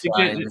place. To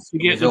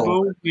get the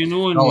ball, you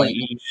know, and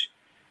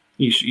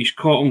he's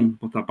caught him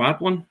with a bad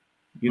one.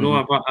 You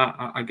know,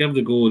 I give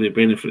the goal the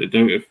benefit of the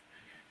doubt if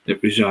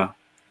it was a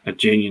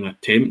genuine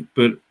attempt,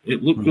 but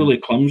it looked really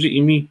clumsy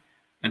to me.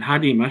 And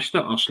had he missed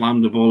it or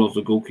slammed the ball off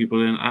the goalkeeper,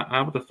 then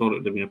I would have thought it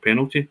would have been a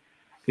penalty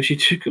because he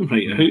took him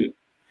right out.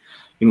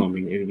 You know, I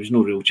mean, there was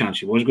no real chance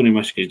he was going to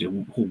miss because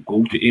the whole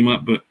goal to aim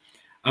at. But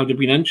I would have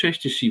been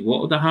interested to see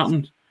what would have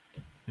happened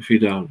if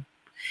he'd have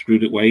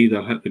screwed it wide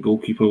or hit the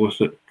goalkeeper with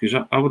it,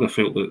 because I would have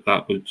felt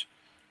that was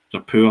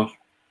a poor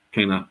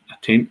kind of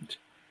attempt.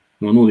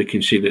 I know they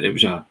can say that it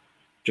was a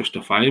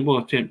justifiable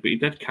attempt, but he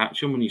did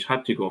catch him and he's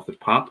had to go off the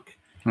park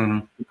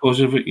because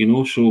of it, you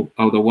know. So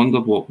I would have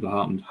wondered what would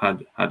have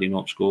happened had he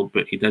not scored,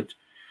 but he did.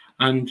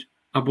 And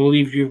I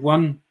believe you've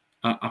won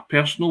a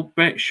personal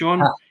bet,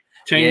 Sean.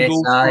 10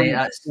 goals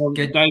for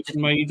David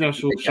Maeda,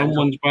 so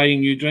someone's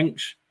buying you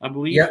drinks, I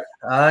believe. Yep,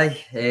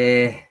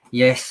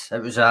 yes,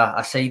 it was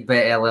a side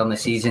bet earlier in the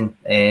season.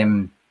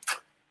 With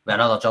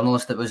another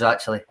journalist, it was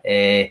actually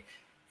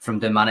from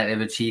the Man at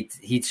the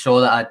he'd saw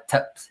that I'd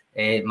tipped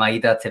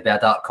Maeda to be a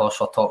dark horse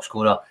for top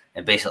scorer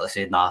and basically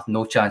said, nah,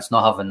 no chance,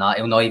 not having that.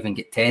 He'll not even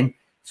get 10.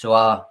 So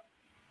I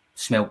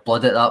smelled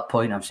blood at that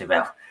point. I'm saying,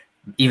 well,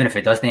 even if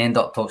he doesn't end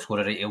up top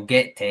scorer, he'll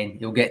get 10.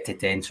 He'll get to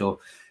 10. So a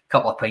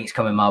couple of pints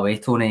coming my way,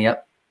 Tony.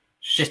 Yep.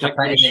 It's just a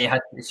pity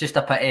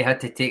he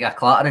had to take a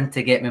clattering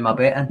to get me my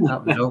bet in.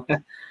 That was all.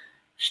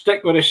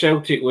 Stick with the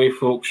Celtic way,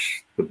 folks.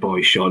 The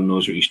boy Sean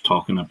knows what he's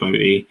talking about,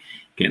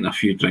 getting a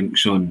few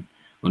drinks on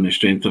the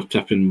strength of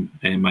tipping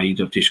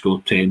Maeda to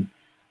score 10.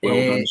 Well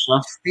done,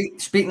 sir.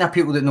 Speaking of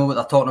people that know what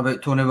they're talking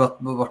about, Tony,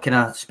 we're kind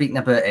of speaking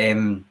about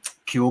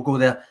Kyogo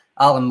there.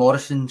 Alan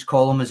Morrison's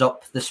column is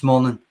up this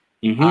morning,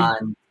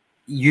 and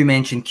you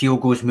mentioned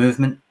Kyogo's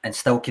movement and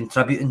still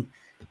contributing,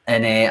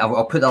 and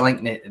I'll put the link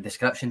in the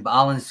description.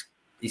 But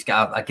he's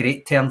got a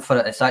great term for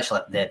it. It's actually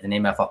the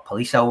name of a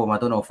police album. I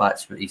don't know if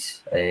that's what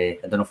he's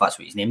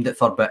named it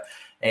for, but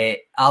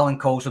Alan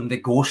calls him the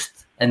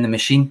ghost in the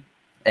machine.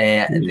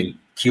 The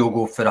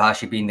Kyogo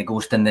Furuhashi being the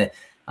ghost in the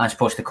Ange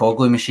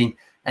Postecoglou machine.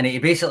 And he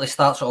basically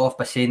starts it off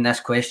by saying this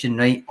question,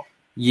 right?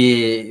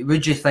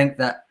 Would you think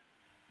that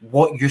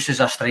what use is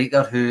a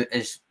striker who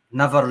is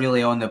never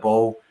really on the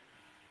ball,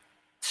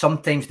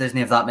 sometimes doesn't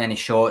have that many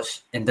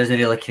shots and doesn't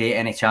really create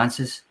any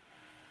chances,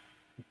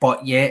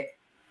 but yet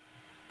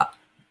a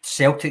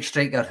Celtic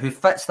striker who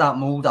fits that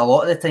mould a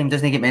lot of the time,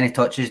 doesn't get many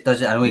touches,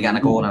 does it? I know he got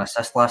a goal and an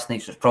assist last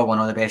night, so it's probably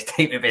not the best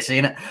time to be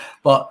saying it,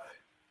 but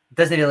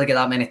doesn't really get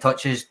that many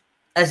touches,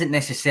 isn't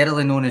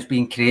necessarily known as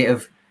being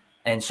creative,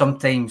 and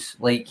sometimes,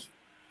 like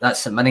that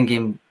St Mirren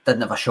game,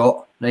 didn't have a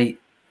shot, right?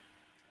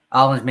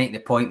 Alan's making the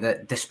point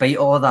that despite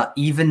all of that,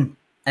 even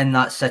in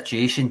that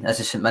situation, as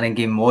the St Mirren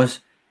game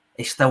was,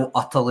 he still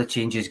utterly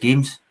changes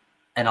games.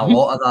 And a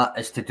lot of that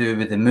is to do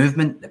with the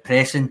movement, the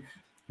pressing,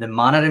 the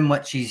manner in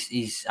which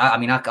he's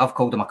I've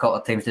called him a couple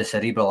of times the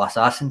cerebral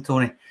assassin,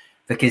 Tony,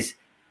 because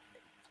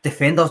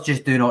defenders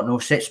just do not know,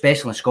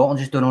 especially in Scotland,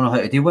 just don't know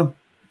how to deal with him.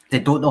 They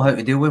don't know how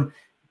to deal with him.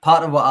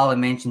 Part of what Alan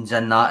mentions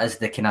in that is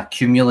the kind of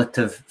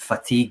cumulative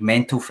fatigue,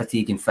 mental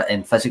fatigue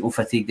and physical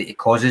fatigue that he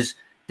causes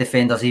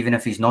defenders, even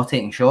if he's not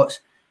taking shots.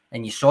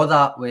 And you saw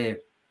that with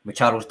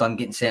Charles Dunn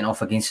getting sent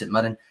off against St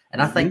Mirren.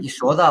 And I think you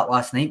saw that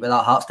last night with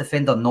that Hearts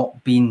defender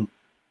not being...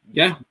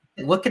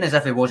 looking as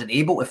if he wasn't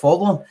able to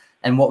follow him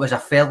in what was a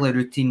fairly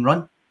routine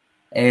run.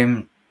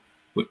 And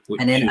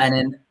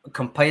then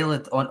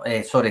compounded onto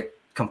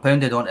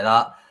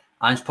that,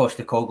 Ange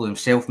Postecoglou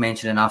himself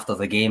mentioning after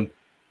the game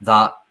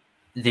that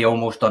they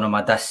almost done him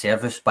a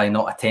disservice by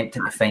not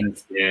attempting to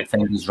find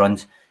these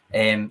runs.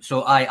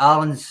 So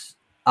Alan's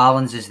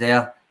is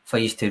there for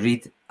you to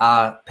read.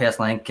 I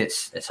personally think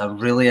it's a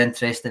really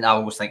interesting. I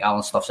always think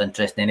Alan's stuff's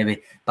interesting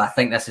anyway, but I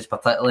think this is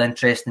particularly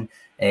interesting.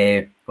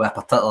 With a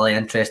particularly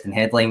interesting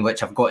headline,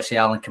 which I've got to say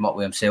Alan came up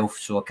with himself,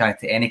 so I can't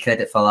take any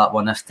credit for that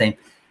one this time.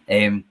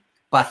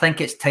 But I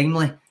think it's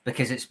timely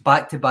because it's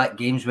back-to-back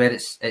games where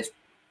it's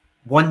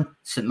one,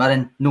 St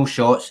Mirren, no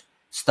shots,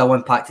 still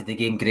impacted the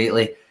game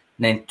greatly.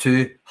 And then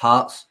two,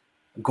 Hearts,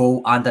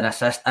 goal and an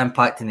assist,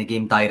 impacting the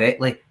game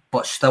directly,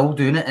 but still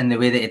doing it in the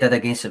way that he did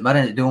against St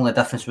Mirren. The only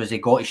difference was he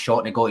got his shot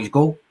and he got his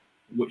goal.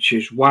 Which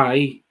is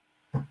why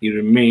he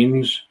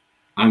remains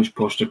Ange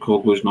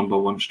Postecoglou's number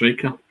one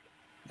striker.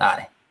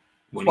 Aye.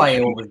 When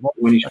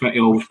he's fit, he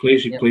always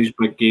plays. He plays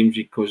big games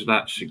because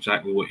that's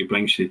exactly what he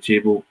brings to the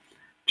table.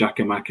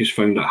 Giakoumakis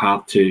found it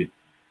hard to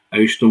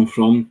oust him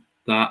from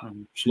that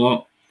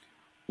slot.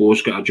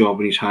 O's got a job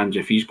in his hands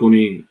if he's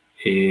going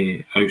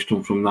to oust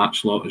him from that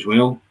slot as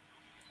well.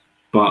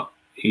 But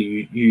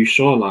you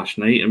saw last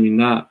night.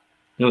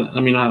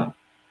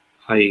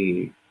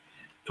 I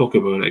talk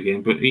about it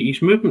again, but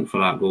his movement for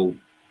that goal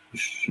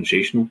was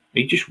sensational.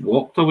 He just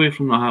walked away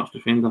from the Hearts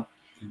defender,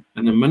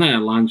 and the minute it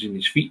lands in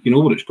his feet, you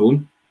know where it's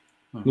going.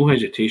 No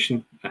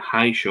hesitation, a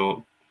high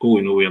shot,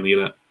 going nowhere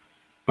near it,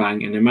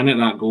 bang. And the minute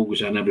that goal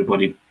goes in,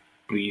 everybody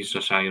breathes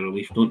a sigh of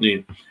relief, don't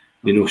they?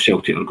 They know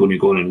Celtic are going to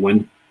go on and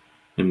win,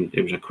 and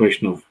it was a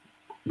question of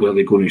were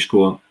they going to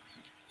score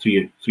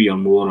three or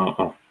more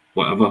or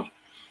whatever.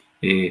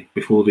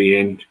 before the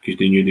end because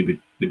they knew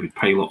they would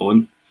pile it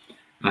on.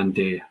 And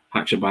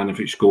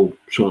Haksabanovic goal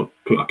sort of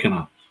put a kind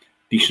of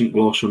decent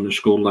gloss on the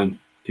scoreline,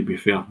 to be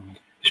fair,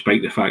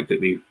 despite the fact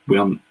that they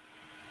weren't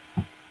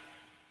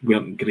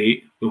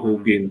great the whole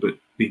game, but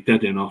they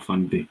did enough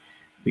and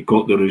they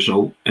got the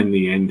result in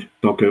the end,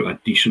 dug out a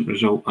decent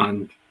result.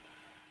 And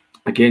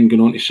again,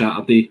 going on to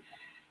Saturday,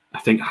 I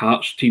think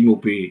Hearts' team will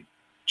be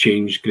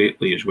changed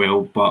greatly as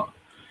well, but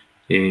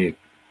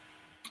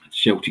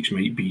Celtic's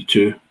might be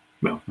too.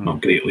 Well,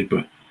 not greatly,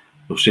 but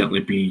they'll certainly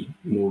be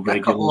more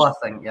regular. A couple, I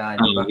think, yeah.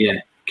 Yeah,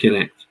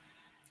 correct.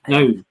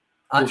 Now,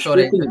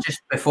 sorry,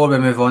 just before we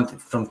move on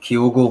from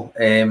Kyogo,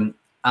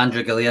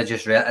 Andrew Galea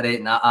just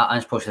reiterating that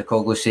Ange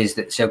Postecoglou says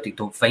that Celtic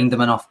don't find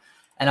him enough.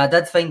 And I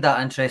did find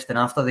that interesting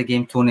after the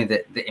game, Tony,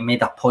 that he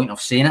made a point of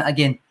saying it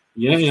again.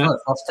 It's not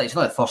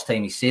the first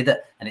time he said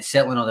it, and it's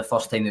certainly not the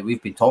first time that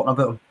we've been talking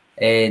about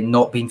him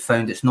not being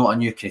found. It's not a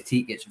new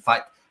critique. It's, in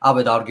fact, I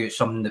would argue it's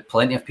something that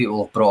plenty of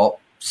people have brought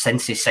up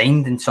since he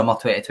signed in summer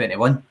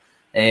 2021.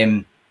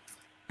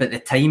 But the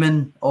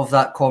timing of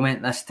that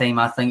comment this time,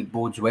 I think,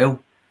 bodes well,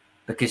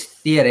 because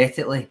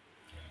theoretically,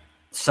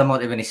 similar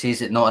to when he says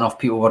that not enough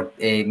people were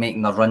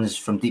making their runs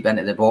from deep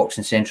into the box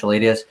in central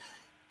areas,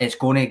 it's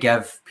going to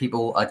give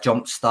people a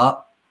jump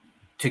start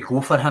to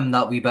go for him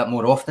that wee bit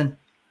more often,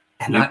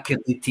 and that could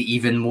lead to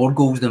even more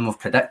goals than we've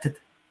predicted.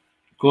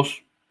 Of course,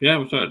 yeah,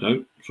 without a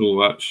doubt. So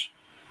that's,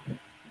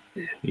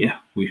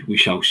 we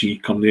shall see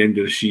come the end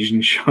of the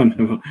season,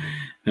 Sean,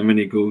 how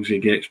many goals he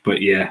gets.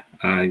 But yeah,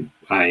 I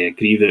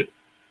agree that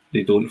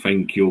they don't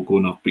find Kyogo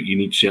enough, but you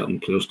need certain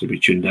players to be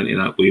tuned into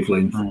that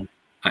wavelength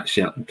at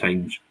certain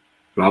times.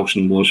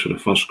 Ralston was for the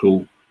first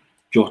goal.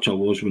 Jota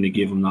was when he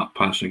gave him that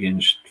pass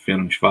against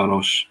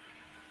Ferencvaros,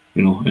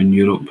 in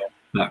Europe,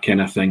 that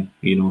kind of thing,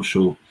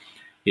 so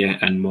yeah,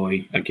 and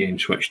Moy again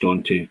switched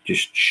on to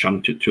just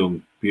shunt it to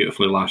him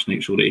beautifully last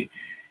night, so that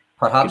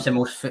perhaps the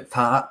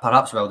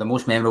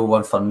most memorable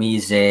one for me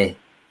is he'd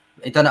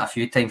done it a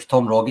few times.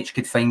 Tom Rogic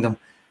could find him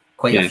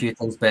quite a few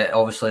times, but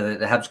obviously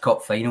the Hibs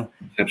Cup final.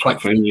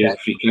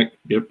 Free kick.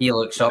 Yep. He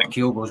looks up,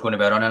 Kyogo's going to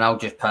be running. I'll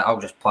just place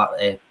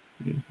that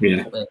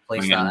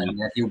in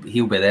there.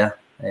 He'll be there.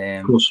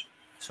 Of course.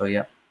 So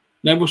yeah.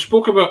 Now we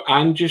spoke about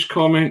Ange's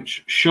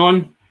comments,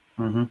 Sean.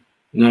 Mm-hmm.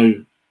 Now,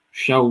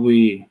 shall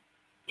we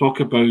talk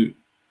about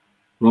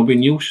Robbie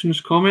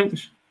Nielsen's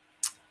comments?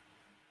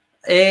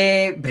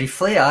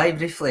 Briefly,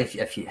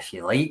 if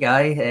you like,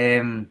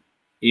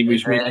 He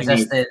was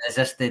is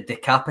this the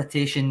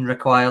decapitation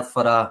required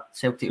for a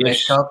Celtic red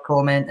card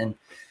comment? And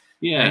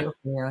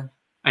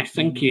I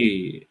think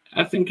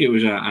it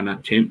was an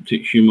attempt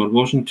at humour,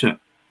 wasn't it?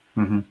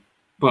 Mm-hmm.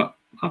 But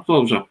I thought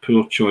it was a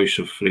poor choice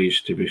of phrase,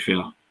 to be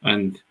fair.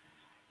 And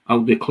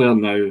I'll declare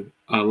now,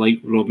 I like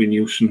Robbie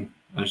Nielsen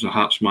as the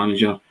Hearts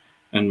manager.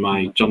 In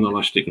my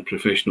journalistic and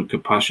professional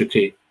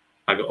capacity,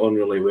 I got on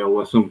really well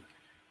with him.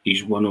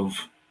 He's one of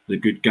the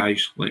good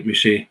guys, let me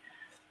say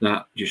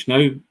that just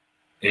now.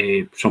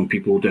 Some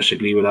people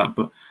disagree with that,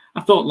 but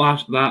I thought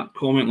that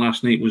comment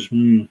last night was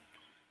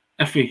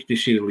iffy, to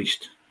say the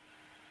least.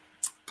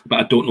 But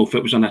I don't know if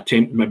it was an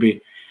attempt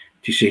maybe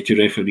to say to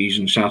referees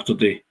on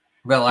Saturday.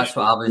 Well, that's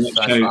what I was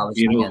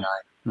thinking.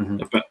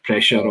 A bit of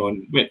pressure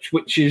on,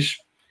 which is,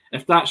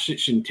 if that's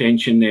its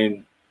intention,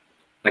 then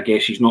I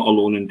guess he's not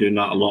alone in doing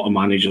that. A lot of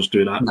managers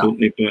do that, don't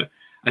they? But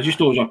I just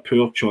thought it was a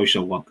poor choice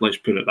of word. Let's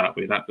put it that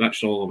way.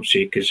 That's all I would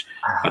say, because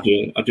I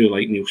do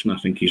like Nielsen. I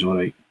think he's all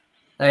right.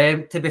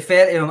 To be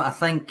fair to him, I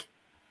think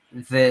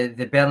the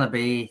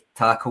Bernabei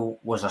tackle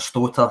was a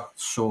stoter.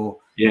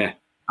 So yeah,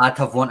 I'd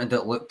have wanted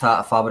it looked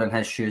at if I were in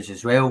his shoes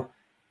as well.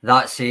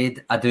 That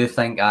said, I do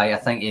think I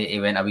think he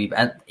went a wee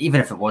bit,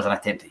 even if it was an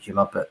attempt at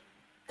humour, but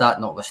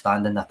that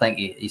notwithstanding, I think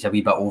he's a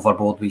wee bit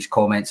overboard with his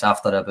comments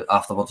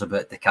afterwards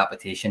about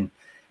decapitation,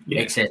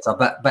 etc.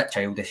 A bit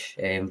childish,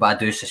 but I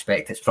do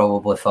suspect it's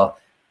probably for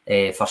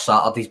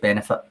Saturday's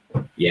benefit.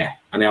 Yeah,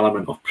 an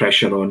element of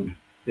pressure on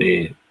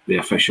the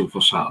official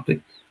for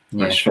Saturday.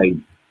 That's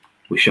fine.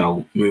 We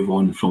shall move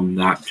on from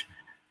that.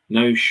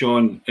 Now,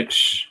 Sean,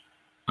 it's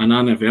an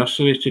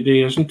anniversary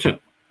today, isn't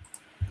it?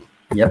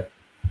 Yep.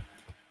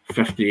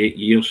 58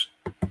 years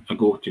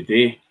ago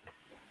today,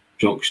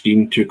 Jock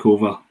Stein took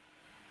over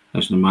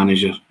as the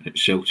manager at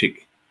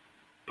Celtic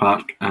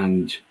Park,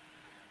 and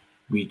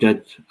we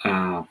did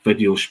a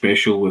video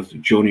special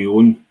with Johnny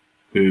Owen,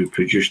 who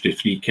produced the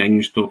Three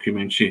Kings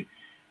documentary.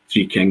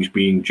 Three Kings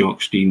being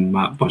Jock Stein,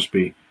 Matt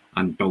Busby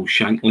and Bill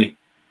Shankly.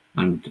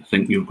 And I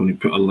think you're going to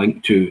put a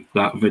link to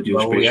that video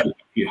special.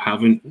 If you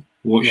haven't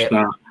watched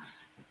that,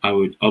 I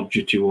would urge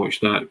you to watch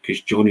that,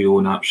 because Johnny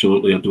Owen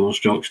absolutely adores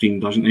Jock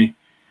Stein, doesn't he?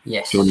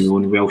 Yes. Johnny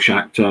Owen, Welsh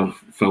actor,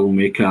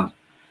 filmmaker,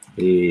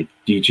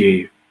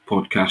 DJ,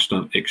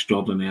 podcaster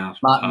extraordinaire.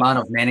 Man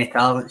of many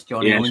talents,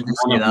 Johnny Owen.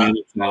 Man of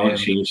many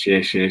talents,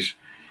 yes.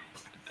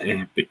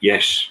 But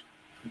yes,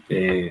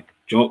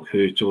 Jock,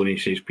 who Tony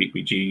says, Pete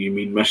with G, you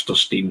mean Mr.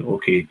 Stein?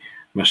 Okay,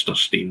 Mr.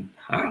 Stein.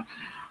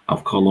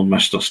 I'll call him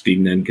Mr.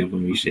 Stein then, give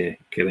him his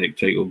correct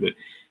title. But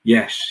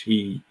yes,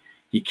 he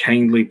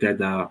kindly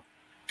did a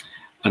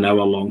an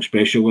hour-long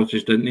special with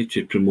us, didn't he,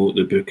 to promote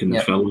the book and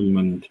the film,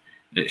 and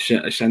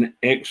it's an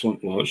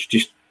excellent watch.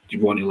 Just you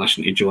want to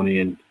listen to Johnny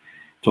and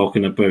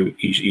talking about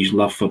his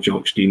love for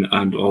Jock Stein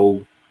and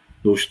all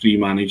those three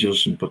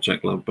managers, in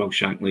particular Bill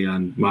Shankly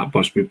and Matt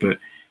Busby, but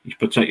his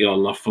particular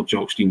love for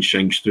Jock Stein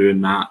shines through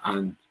in that.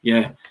 And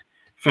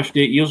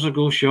 58 years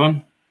ago,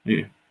 Sean,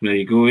 there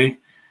you go, eh?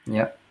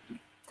 Yeah.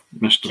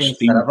 Mr.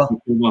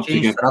 Stein.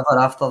 Changed forever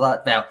after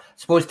that. Well, I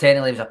suppose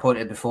technically he was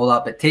appointed before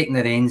that, but taking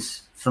the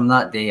reins from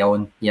that day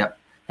on, I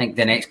think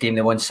the next game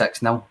they won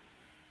 6-0.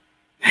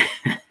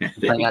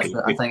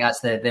 I think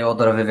that's the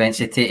order of events.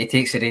 He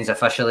takes the reins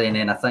officially, and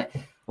then I think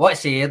what I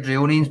say aired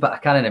real names, but I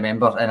can't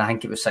remember, and I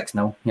think it was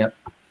 6-0. Yep.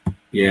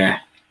 Yeah,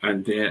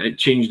 and it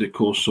changed the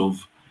course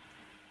of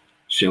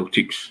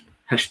Celtic's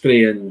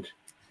history and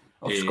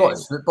of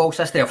Scottish football's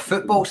history, of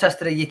football's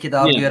history. You could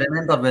argue. I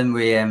remember when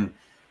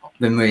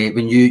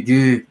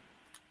you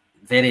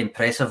very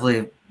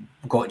impressively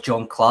got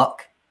John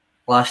Clark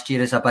last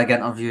year as a big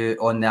interview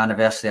on the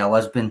anniversary of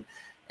Lisbon.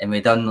 And we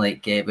done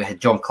we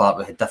had John Clark,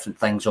 we had different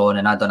things on,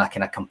 and I done a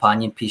kind of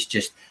companion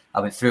piece.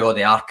 I went through all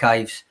the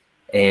archives,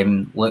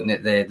 looking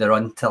at the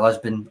run to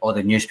Lisbon, all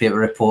the newspaper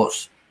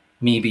reports,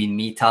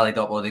 me tallied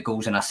up all the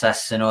goals and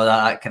assists and all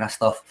that kind of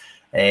stuff.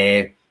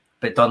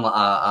 But done like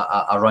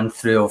a run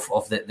through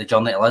of the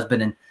journey to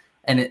Lisbon,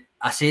 and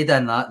I said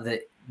in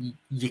that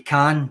you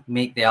can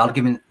make the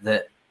argument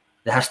that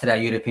the history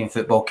of European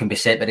football can be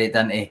separated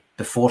into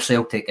before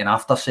Celtic and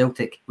after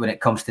Celtic when it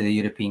comes to the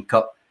European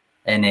Cup,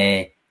 and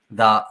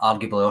that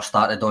arguably all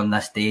started on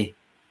this day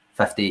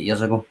 58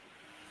 years ago.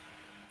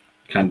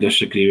 Can't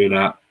disagree with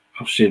that.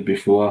 I've said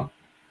before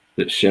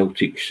that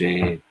Celtic's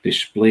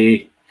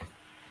display,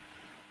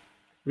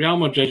 Real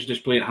Madrid's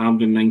display at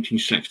Hampden in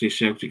 1960,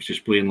 Celtic's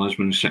display in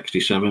Lisbon in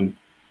 67,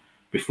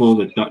 before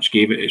the Dutch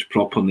gave it its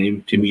proper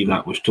name, to me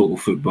that was total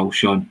football,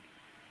 Sean.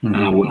 And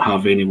I won't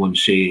have anyone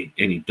say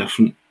any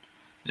different.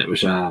 It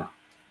was a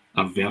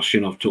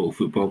version of total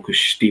football because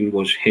Stein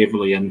was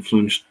heavily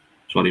influenced.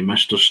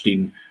 Mr.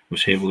 Stein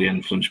was heavily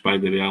influenced by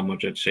the Real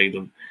Madrid side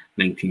of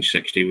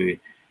 1960 with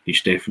Di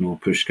Stefano,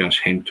 Puskas,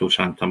 Hento,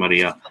 Santa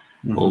Maria,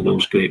 all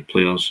those great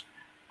players,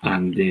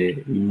 and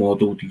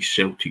modelled his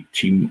Celtic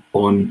team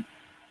on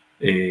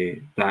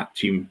that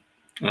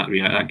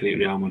great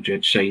Real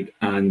Madrid side.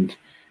 And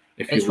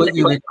it's what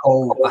you would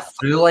call a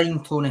through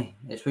line, Tony.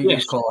 It's what you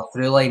would call a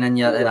through line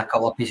in a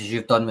couple of pieces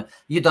you've done.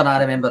 I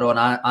remember on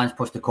Ange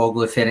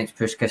Postecoglou, Ferenc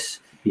Puskas,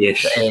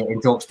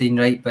 and Jock Stein,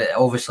 right? But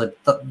obviously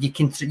you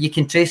can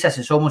trace this.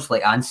 It's almost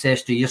like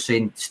ancestry. You're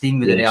saying Stein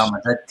with the Real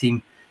Madrid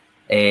team.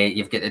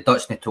 You've got the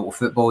Dutch in the total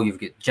football. You've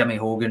got Jimmy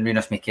Hogan,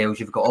 Rinus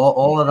Michels. You've got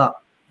all of that,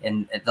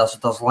 and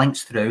there's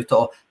links throughout it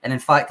all. And in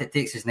fact, it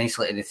takes us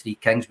nicely to the Three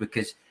Kings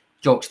because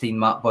Jock Stein,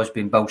 Matt Busby,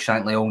 and Bill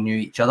Shankly all knew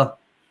each other.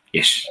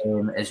 Yes,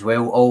 as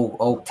well,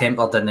 all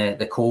tempered in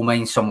the coal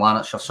mines, some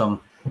Lanarkshire, some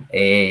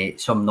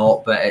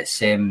not, but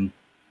it's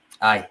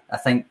I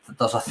think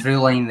there's a through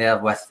line there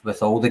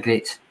with all the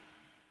greats.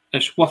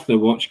 It's worth the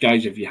watch,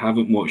 guys, if you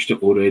haven't watched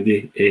it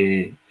already.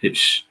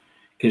 It's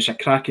a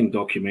cracking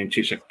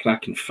documentary, it's a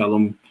cracking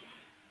film,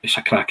 it's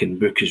a cracking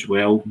book as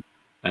well,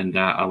 and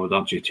I would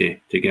urge you to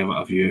give it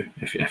a view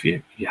if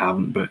you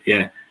haven't. But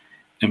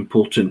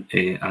important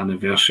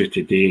anniversary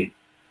today.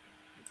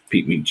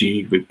 Pete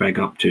McGee, we big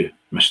up to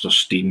Mr.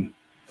 Stein.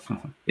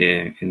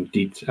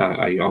 Indeed,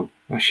 I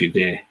should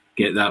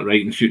get that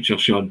right in future,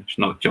 Sean. It's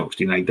not Jock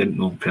Stein. I didn't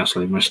know him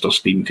personally. Mr.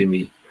 Stein to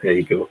me. There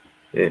you go.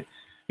 But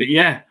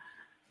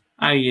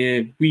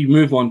we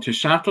move on to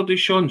Saturday,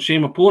 Sean.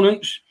 Same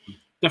opponents,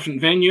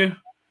 different venue.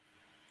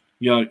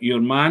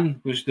 Your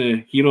man was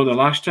the hero the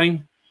last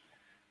time.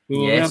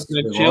 Yes,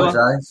 he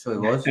was. So he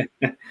was.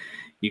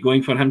 You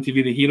going for him to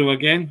be the hero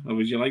again, or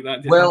would you like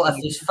that? Well, if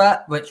he's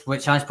fit,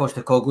 which Ange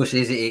Postecoglou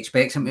says that he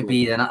expects him to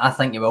be, then I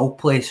think he will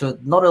play. So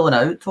not ruling it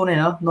out, Tony.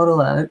 No, not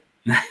ruling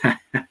it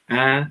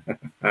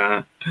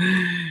out.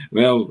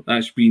 Well,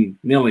 that's been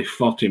nearly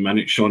 40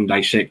 minutes, Sean,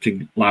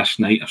 dissecting last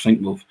night. I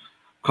think we've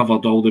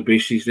covered all the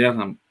bases there.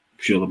 I'm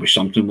sure there'll be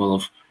something we'll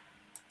have.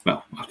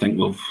 Well, I think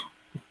we've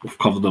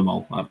covered them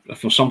all.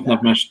 If there's something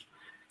I've missed,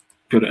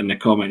 put it in the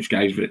comments,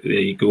 guys. But there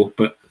you go.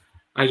 But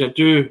as I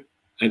do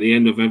at the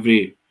end of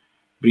every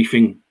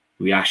briefing,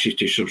 we ask you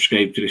to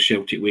subscribe to the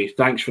Celtic Way.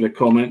 Thanks for the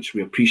comments.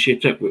 We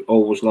appreciate it. We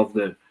always love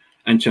the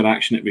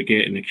interaction that we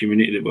get in the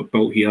community that we've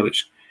built here.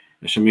 It's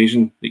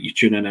amazing that you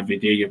tune in every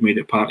day. You've made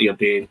it part of your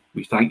day.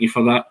 We thank you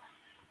for that.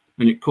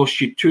 And it costs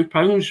you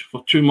 £2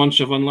 for 2 months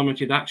of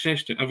unlimited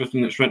access to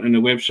everything that's written on the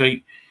website.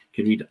 You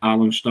can read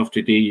Alan's stuff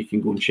today. You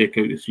can go and check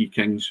out the Three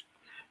Kings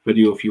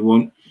video if you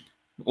want.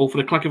 All for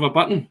the click of a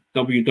button.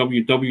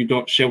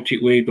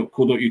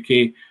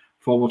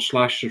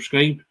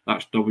 www.celticway.co.uk/subscribe.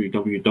 That's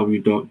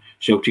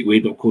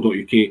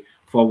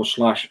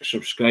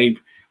www.celticway.co.uk/subscribe.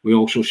 We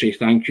also say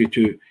thank you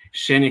to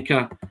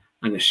Seneca,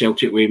 and the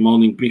Celtic Way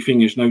morning briefing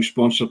is now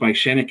sponsored by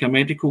Seneca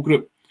Medical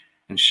Group.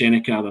 And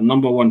Seneca are the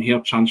 #1 hair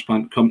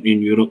transplant company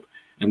in Europe,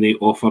 and they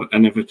offer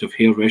innovative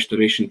hair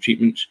restoration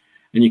treatments.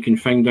 And you can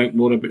find out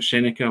more about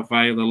Seneca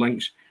via the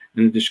links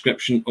in the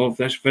description of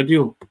this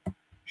video.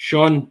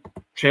 Sean,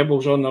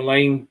 trebles on the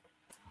line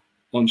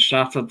on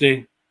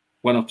Saturday.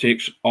 Winner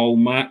takes all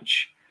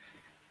match.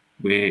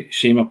 With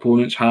same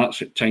opponents,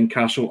 Hearts at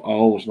Tynecastle. I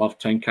always love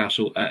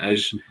Tynecastle. It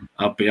is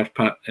a bear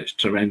pit. It's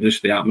tremendous.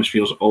 The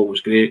atmosphere is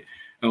always great.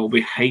 It will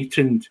be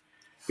heightened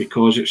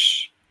because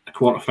it's a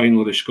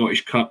quarter-final of the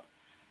Scottish Cup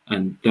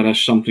and there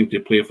is something to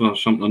play for,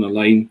 something on the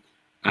line.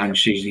 And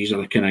says these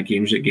are the kind of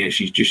games that gets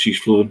his juices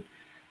flowing.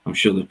 I'm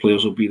sure the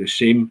players will be the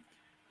same.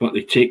 But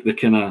they take the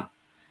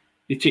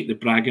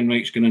bragging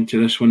rights going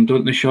into this one,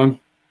 don't they, Sean?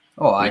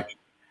 Oh, aye.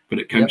 But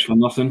it counts for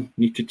nothing.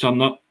 Need to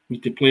turn up.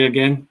 Need to play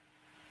again.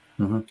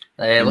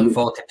 Looking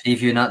forward to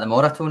previewing that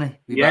tomorrow, Tony.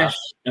 Yes.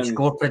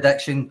 Score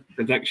predictions.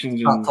 And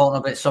talking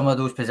about some of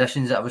those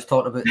positions that I was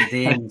talking about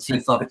today and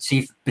see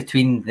if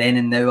between then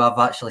and now I've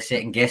actually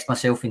second guessed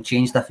myself and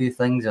changed a few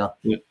things. Or...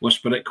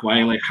 whisper it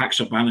quietly.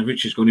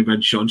 Haksabanovic is going to be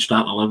in Sean's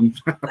start 11.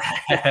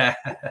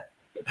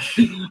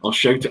 I'll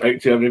shout it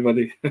out to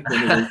everybody.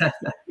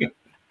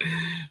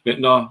 But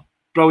no,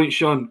 brilliant,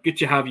 Sean. Good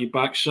to have you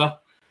back, sir.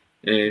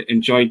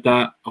 Enjoyed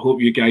that. I hope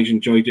you guys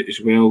enjoyed it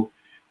as well.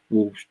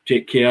 We'll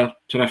take care.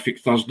 Terrific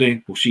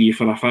Thursday. We'll see you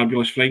for a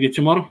fabulous Friday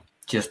tomorrow.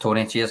 Cheers,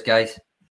 Tony. Cheers, guys.